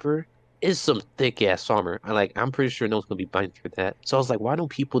of paper is some thick ass armor. I'm pretty sure no one's gonna be buying through that. So I was like, why don't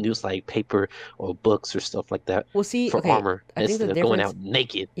people use like paper or books or stuff like that Well, see, for okay, armor I think the instead of going difference- out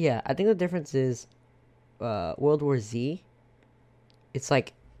naked? yeah, I think the difference is, World War Z. It's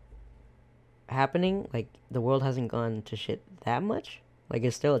like happening. Like the world hasn't gone to shit that much. Like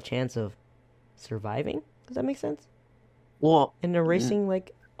there's still a chance of surviving. Does that make sense? Well, And erasing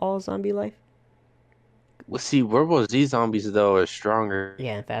like all zombie life. see, World War Z zombies though are stronger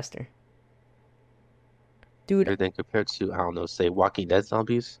Yeah, and faster. Dude, than compared to I don't know, say Walking Dead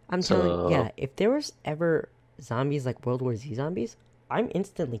zombies. I'm telling yeah, if there was ever zombies like World War Z zombies, I'm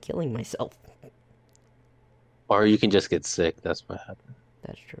instantly killing myself. Or you can just get sick. That's what happened.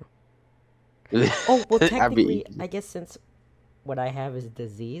 That's true. Oh, well, I technically, mean, I guess since what I have is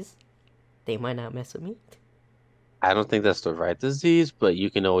disease, they might not mess with me. I don't think that's the right disease, but you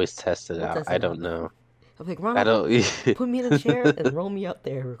can always test it We'll out. test I it don't out. know. I'm like, I Ronald, don't. put me in a chair and roll me up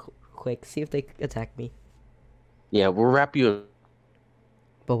there real quick. See if they attack me. Yeah, we'll wrap you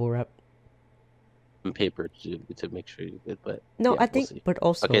Bubble wrap. in paper to make sure you're good. But No, yeah, I we'll think, see. but Okay,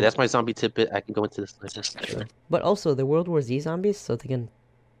 also, that's my zombie tidbit. I can go into this later. Sure. the World War Z zombies, so they can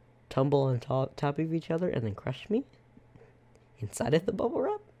tumble on top of each other and then crush me inside of the bubble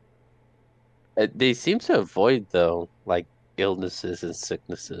wrap. They seem to avoid though, like illnesses and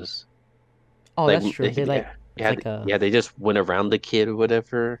sicknesses. Oh, Like that's true. They like yeah, it's yeah, like a yeah. They just went around the kid or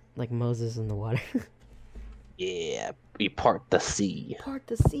whatever. like Moses in the water. Yeah, we part the sea. Part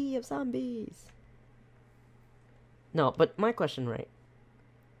the sea of zombies. No, but my question, right?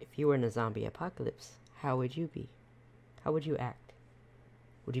 If you were in a zombie apocalypse, how would you be? How would you act?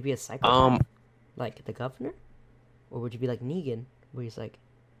 Would you be a psychopath, like the governor, or would you be like Negan, where he's like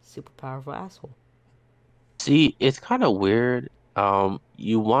super powerful asshole? See, it's kind of weird.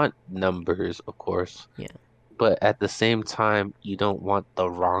 You want numbers, of course, Yeah, but at the same time, you don't want the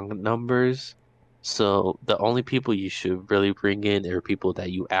wrong numbers. So the only people you should really bring in are people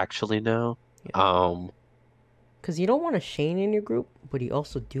that you actually know. yeah. Um, Because you don't want a Shane in your group, but you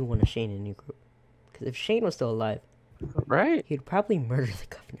also do want a Shane in your group. Because if Shane was still alive, right? he'd probably murder the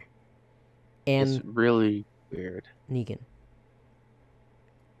governor It's and really weird. Negan.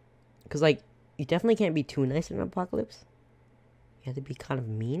 Because, like, you definitely can't be too nice in an apocalypse. You have to be kind of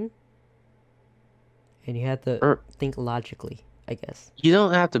mean. And you have to Or think logically, I guess. you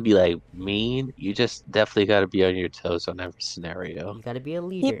don't have to be like mean. You just definitely got to be on your toes on every scenario. You gotta be a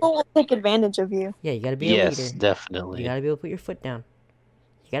leader. People will take advantage of you. Yeah, you gotta be a Yes, leader. You definitely. gotta be able to put your foot down.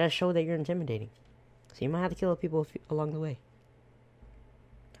 You gotta show that you're intimidating. So you might have to kill people along the way.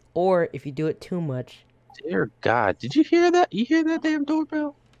 Or if you do it too much. Dear God, did you hear that? You hear that damn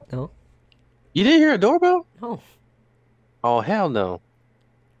doorbell? No? You didn't hear a doorbell? No. Oh, hell no.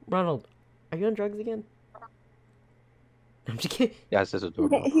 Ronald, are you on drugs again? I'm just kidding. Yes, there's a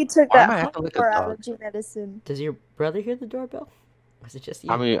doorbell. He took Why am that I acting like a horror dog? allergy medicine. Does your brother hear the doorbell? Or is it just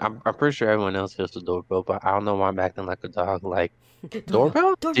you? I mean, I'm pretty sure everyone else hears the doorbell, but I don't know why I'm acting like a dog. Like,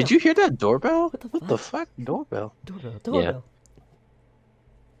 doorbell? Did you hear that doorbell? What the fuck? Doorbell. Doorbell.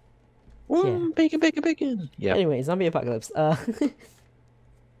 Yeah. Bacon, bacon, bacon. Yeah. Anyway, zombie apocalypse. I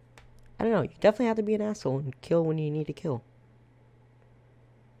don't know. You definitely have to be an asshole and kill when you need to kill.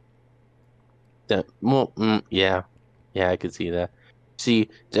 Well, yeah. Yeah, I could see that. See,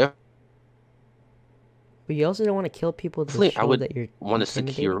 But you also don't want to kill people to definitely, I show would that you're want to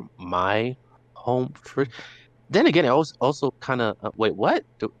intimidating. secure my home first. Then again, I was also kind of wait, what?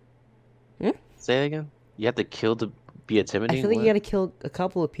 Say it again. You have to kill to be I intimidating. feel like What? you gotta kill a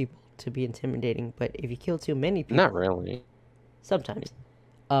couple of people to be intimidating, but if you kill too many people, Not really. sometimes,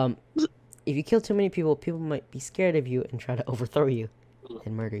 if you kill too many people, people might be scared of you and try to overthrow you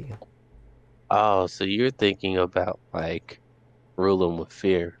and murder you. Oh, so you're thinking about like ruling with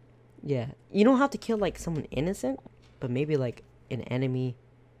fear. Yeah, you don't have to kill like someone innocent, but maybe like an enemy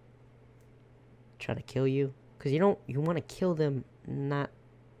trying to kill you, because you want to kill them, not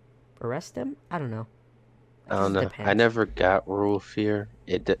arrest them. I don't know. I don't know. I Depends. never got rule of fear.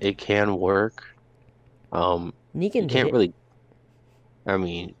 It can work. Negan You did can't it, really. I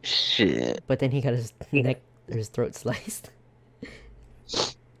mean, shit. but then he got his neck or his throat sliced.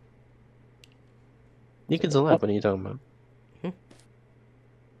 Negan's alive. What are you talking about? Hmm?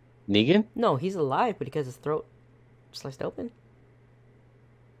 Negan? No, he's alive, but he got his throat sliced open.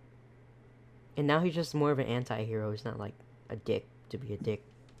 And now he's just more of an anti-hero. He's not like a dick to be a dick.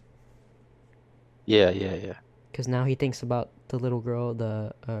 Yeah. Because now he thinks about the little girl,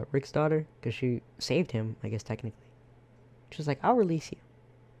 the Rick's daughter, because she saved him, I guess, technically. She was like, I'll release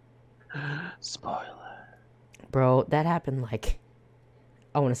you. Spoiler. Bro, that happened like,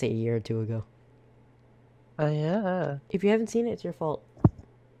 I want to say a year or two ago. Oh yeah. If you haven't seen it, it's your fault.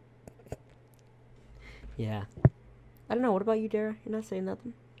 Yeah. I don't know, what about you, Dara? You're not saying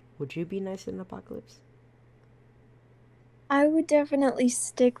nothing? Would you be nice in an apocalypse? I would definitely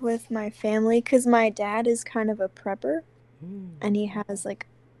stick with my family because my dad is kind of a prepper and he has like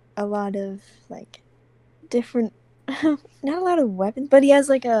a lot of like different, not a lot of weapons, but he has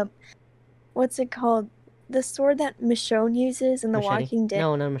like a, what's it called? The sword that Michonne uses in The Machete? Walking Dead.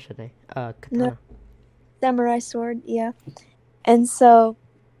 No, not machete. Katana. No. Samurai sword, yeah. And so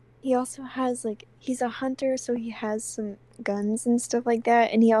he also has like, he's a hunter, so he has some guns and stuff like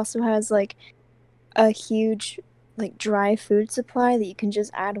that. And he also has like a huge like dry food supply that you can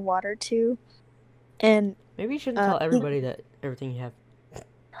just add water to. And Maybe you shouldn't tell everybody that everything you have.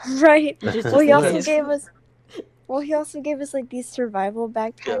 right. Just Well, he also please. gave us. Well, he also gave us like these survival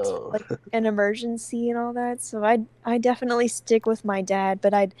backpacks, for, like an emergency and all that. So I definitely stick with my dad,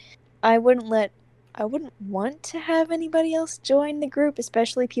 but I wouldn't want to have anybody else join the group,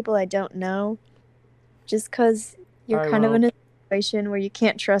 especially people I don't know, just because You're Alright, kind of well, in a situation where you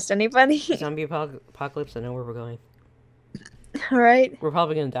can't trust anybody. zombie apocalypse, I know where we're going. All right. We're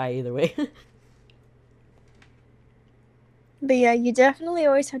probably gonna die either way. But yeah, you definitely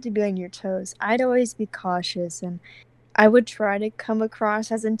always have to be on your toes. I'd always be cautious, and I would try to come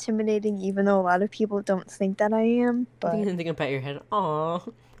across as intimidating, even though a lot of people don't think that I am. I think But you think pat your head. Aw,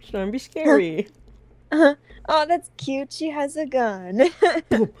 should I be scary? oh, that's cute. She has a gun.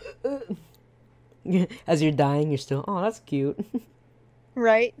 As you're dying, you're still. Oh, that's cute.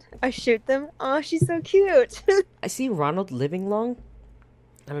 Right? I shoot them. Oh, she's so cute. I see Ronald living long.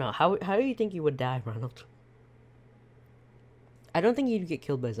 I don't know. How do you think you would die, Ronald? I don't think you'd get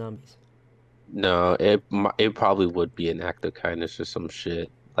killed by zombies. No, it probably would be an act of kindness or some shit.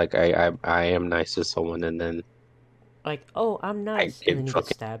 Like I am nice to someone and then Like, oh, I'm I nice, and get then you get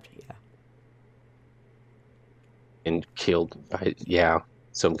fucking stabbed. Yeah. and killed by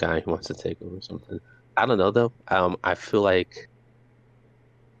some guy who wants to take over something. I don't know though. I feel like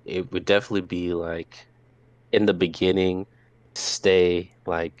it would definitely be like in the beginning, stay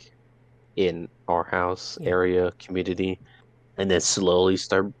like in our house Yeah. area community, and then slowly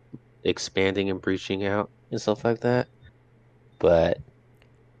start expanding and breaching out and stuff like that. But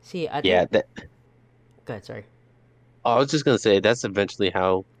See, I yeah, think. Go ahead. Sorry. I was just gonna say that's eventually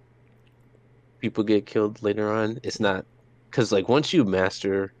how people get killed later on. It's not because like once you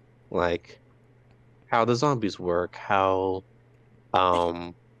master like how the zombies work, how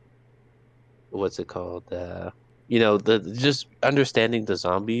um what's it called? The just understanding the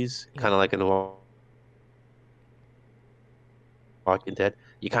zombies, Yeah. kind of like in the Walking Dead,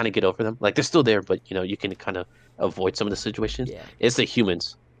 you kind of get over them. Like they're still there, but you can kind of avoid some of the situations. Yeah. It's the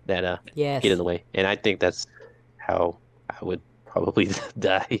humans that Yes. get in the way, and I think that's how I would probably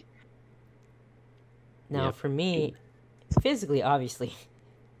die. Now, Yeah. for me, physically, obviously,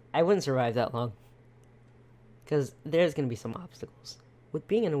 I wouldn't survive that long. Because there's going to be some obstacles with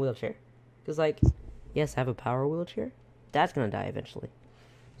being in a wheelchair. Because, like, yes, I have a power wheelchair. That's going to die eventually.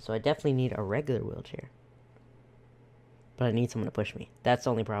 So I definitely need a regular wheelchair. But I need someone to push me. That's the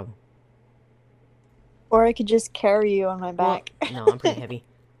only problem. Or I could just carry you on my Well, back. no, I'm pretty heavy.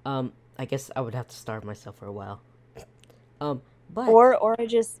 I guess I would have to starve myself for a while. But Or I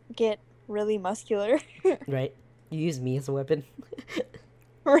just get really muscular. right, you use me as a weapon.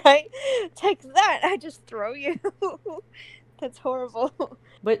 Right? Take that! I just throw you. That's horrible.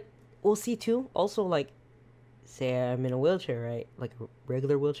 But we'll see too. Also, like, say I'm in a wheelchair, right? Like a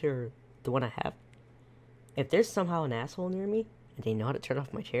regular wheelchair, or the one I have. If there's somehow an asshole near me and they know how to turn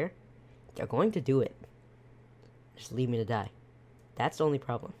off my chair, they're going to do it. Just leave me to die. That's the only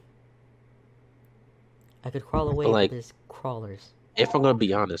problem. I could crawl away, Like- but there's crawlers. If I'm gonna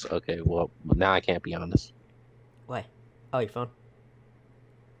be honest, okay, well now I can't be honest. Why? Oh, your phone.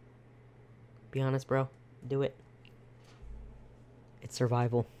 Be honest, bro. Do it. It's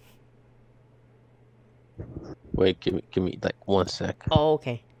survival. Wait, give me like 1 sec. Oh,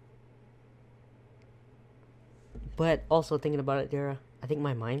 okay. But also thinking about it, Dara, I think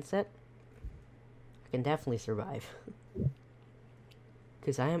my mindset, I can definitely survive.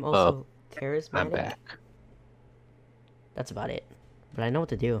 Because I am also I'm charismatic. back. That's about it. But I know what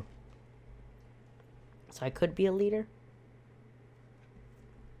to do. So I could be a leader.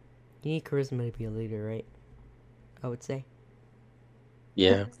 You need charisma to be a leader, right? I would say.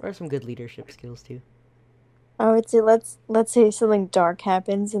 Yeah. Or some good leadership skills too. I would say let's say something dark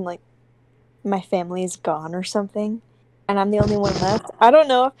happens and like my family is gone or something, and I'm the only one left. I don't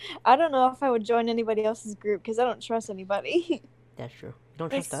know if I would join anybody else's group because I don't trust anybody. That's true. You don't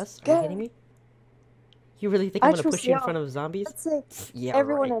trust It's us? Are you good. kidding me? You really think I I'm gonna trust push you in y'all. front of zombies? Let's say Yeah,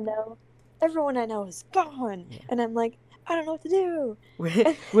 everyone right. everyone I know is gone, Yeah. and I'm like, I don't know what to do.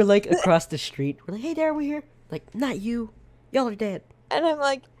 We're like across the street. We're like, hey, Dara, we're here. Like, not you. Y'all are dead. And I'm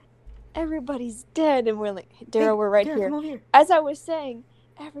like, everybody's dead, and we're like, Daryl, Hey, we're right Dara, here. come over here. As I was saying,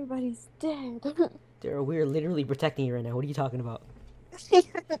 everybody's dead. Dara, we're literally protecting you right now. What are you talking about?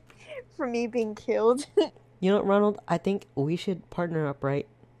 For me being killed. You know what, Ronald? I think we should partner up, right?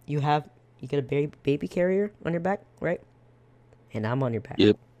 You get a baby carrier on your back, right? And I'm on your back.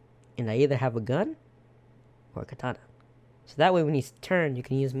 Yep. And I either have a gun or a katana. So that way when you turn, you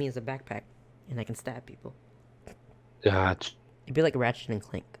can use me as a backpack. And I can stab people. Gotcha. It'd be like Ratchet and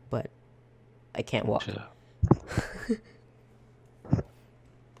Clank, but I can't walk.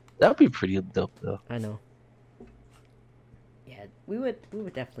 That would be pretty dope though. I know. Yeah, we would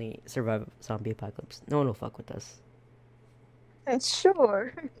definitely survive a zombie apocalypse. No one will fuck with us.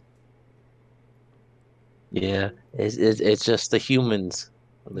 Sure. Yeah, it's just the humans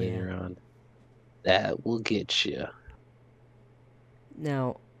later on that will get you.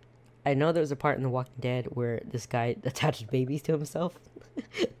 Now, I know there was a part in The Walking Dead where this guy attached babies to himself.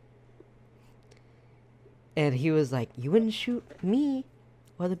 And he was like, you wouldn't shoot me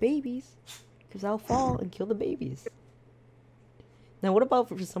or the babies, because I'll fall and kill the babies. Now, what about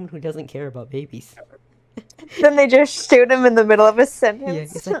for someone who doesn't care about babies? Then they just shoot him in the middle of a Yeah,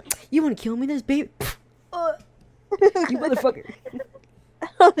 sentence. it's like, you want to kill me? There's baby. You motherfucker.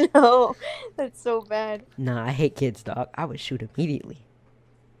 Oh no, that's so bad. Nah, I hate kids, dog. I would shoot immediately.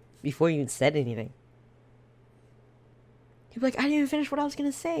 Before you even said anything. You'd be like, I didn't even finish what I was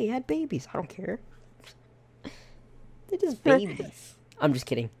going to say. I had babies. I don't care. They're just babies. I'm just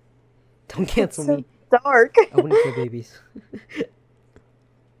kidding. Don't cancel So me. dark. I wouldn't kill babies.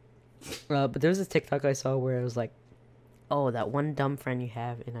 But there was this TikTok I saw where it was like, oh, that one dumb friend you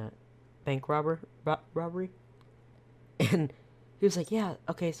have in a bank robbery. And he was like, yeah,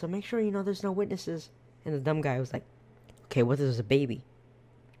 okay, so make sure you know there's no witnesses. And the dumb guy was like, okay, what if there's a baby?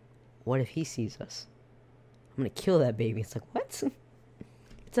 What if he sees us? I'm gonna kill that baby. It's like, what?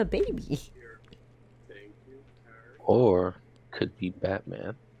 It's a baby. Or could be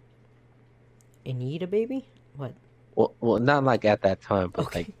Batman. And you eat a baby? What? Well, not like at that time, but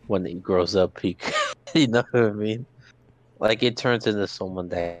Okay. like when he grows up, he, you know what I mean? Like it turns into someone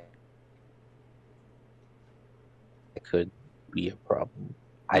that could be a problem.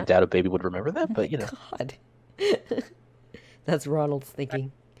 I Huh? doubt a baby would remember that, but you know, God. That's Ronald's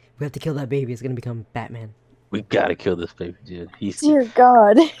thinking. We have to kill that baby. It's gonna become Batman. we gotta kill this baby, dude. He's Dear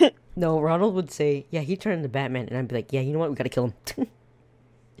God. No, Ronald would say, yeah, he turned into Batman. And I'd be like, yeah, you know what? We gotta kill him.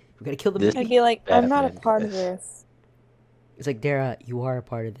 We gotta kill the This- I'd baby. be like, I'm not a Batman, part of yes. this. It's like, Dara, you are a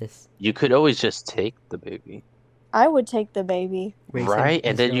part of this. You could always just take the baby, I would take the baby. Raise him right?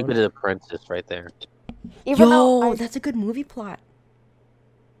 And as then your you own. could apprentice right there. Even Yo, though that's a good movie plot.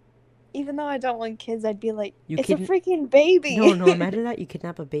 even though I don't want kids, I'd be like, You it's kidn- a freaking baby. No, imagine that. You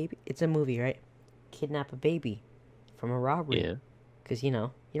kidnap a baby. It's a movie, right? Kidnap a baby from a robbery. Yeah. Because, you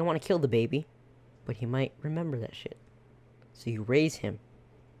know, you don't want to kill the baby, but he might remember that shit. So you raise him.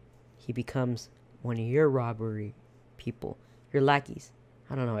 He becomes one of your robbery people. Your lackeys.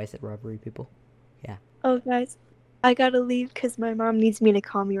 I don't know why I said robbery people. Oh, guys, I gotta leave because my mom needs me to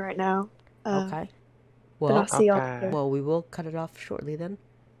call me right now. Okay. But I'll Well, see y'all Okay. later. well, we will cut it off shortly then.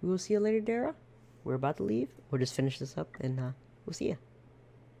 We will see you later, Dara. We're about to leave. We'll just finish this up and we'll see you.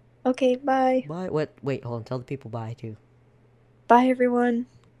 Okay, bye. Bye. What? Wait, hold on. Tell the people bye, too. Bye, everyone.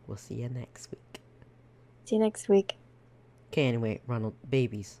 We'll see you next week. See you next week. Okay, anyway, Ronald,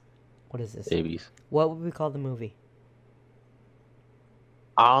 babies. What is this? Babies. What would we call the movie?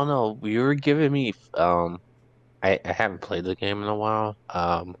 I don't know. You were giving me I haven't played the game in a while.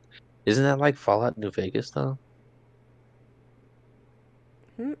 Isn't that like Fallout New Vegas though?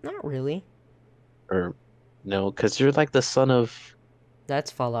 Not really. Or no, because you're like the son of. That's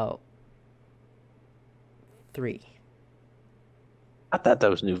Fallout 3. I thought that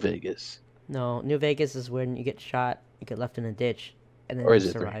was New Vegas. No, New Vegas is when you get shot, you get left in a ditch, and then Or you is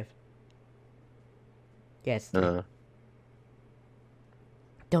it 3? survive. Yes. Yeah, Uh,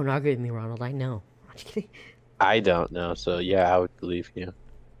 don't argue with me, Ronald. I know. I'm just kidding. I don't know. So yeah, I would believe you.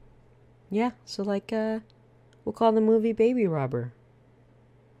 Yeah, so like, we'll call the movie Baby Robber.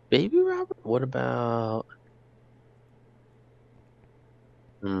 Baby Robert? What about?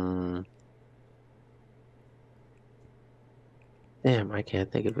 Damn, I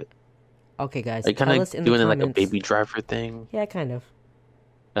can't think of it. Okay, guys, Are you tell kind us of in the doing it like comments. a Baby Driver thing? Yeah, kind of.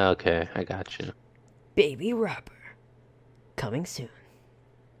 Okay, I got you. Baby Robber. Coming soon.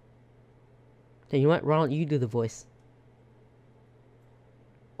 Then you know what, Ronald, you do the voice.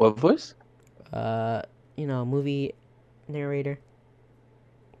 What voice? Movie narrator.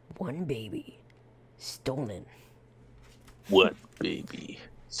 One baby. Stolen. What baby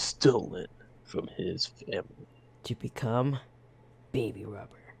stolen from his family To become Baby Robber.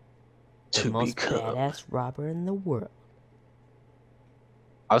 The to most become? badass robber in the world.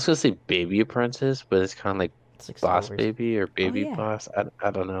 I was gonna say Baby Apprentice, but it's kind of like It's like Star Boss Wars. Baby or Baby yeah. Boss.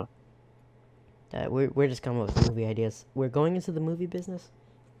 I don't know. We're just coming up with movie ideas. We're going into the movie business.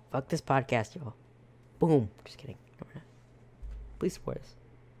 Fuck this podcast, y'all. Boom. Just kidding. No, we're not. Please support us.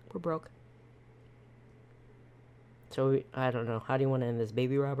 We're broke. So I don't know. How do you want to end this,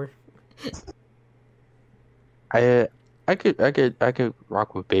 Baby Robber? I could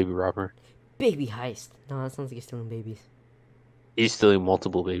rock with Baby Robber. Baby Heist. No, that sounds like he's stealing babies. He's stealing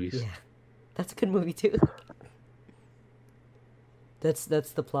multiple babies. Yeah, that's a good movie too. That's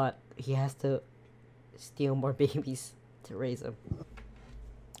the plot. He has to steal more babies to raise them.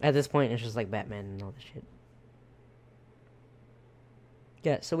 At this point, it's just like Batman and all this shit.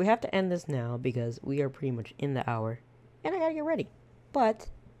 Yeah, so we have to end this now because we are pretty much in the hour, and I gotta get ready. But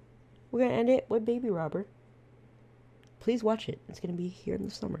we're gonna end it with Baby Robber. Please watch it. It's gonna be here in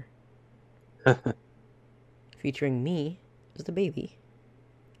the summer. Featuring me as the baby.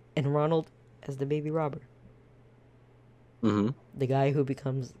 And Ronald as the baby robber. Mm-hmm. The guy who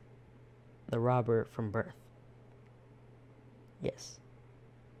becomes the robber from birth. Yes.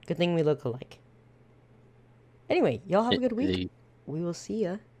 Good thing we look alike. Anyway, y'all have a good week. We will see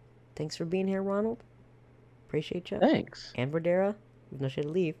ya. Thanks for being here, Ronald. Appreciate ya. Thanks. And Verdera. We've no shit to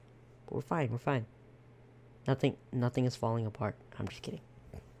leave. But we're fine. We're fine. Nothing is falling apart. I'm just kidding.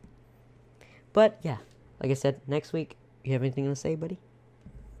 But yeah, like I said, next week. You have anything to say, buddy?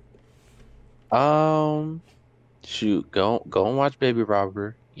 Shoot, go and watch Baby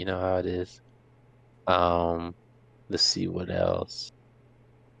Robber. You know how it is. Let's see what else.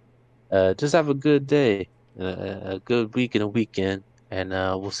 Just have a good day, a good week and a weekend, and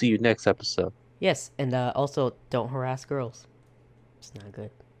we'll see you next episode. Yes, and also don't harass girls. It's not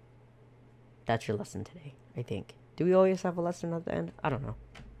good. That's your lesson today, I think. Do we always have a lesson at the end? I don't know.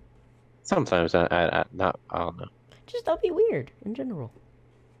 Sometimes I don't know. Just don't be weird in general.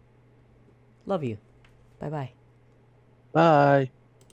 Love you. Bye-bye. Bye.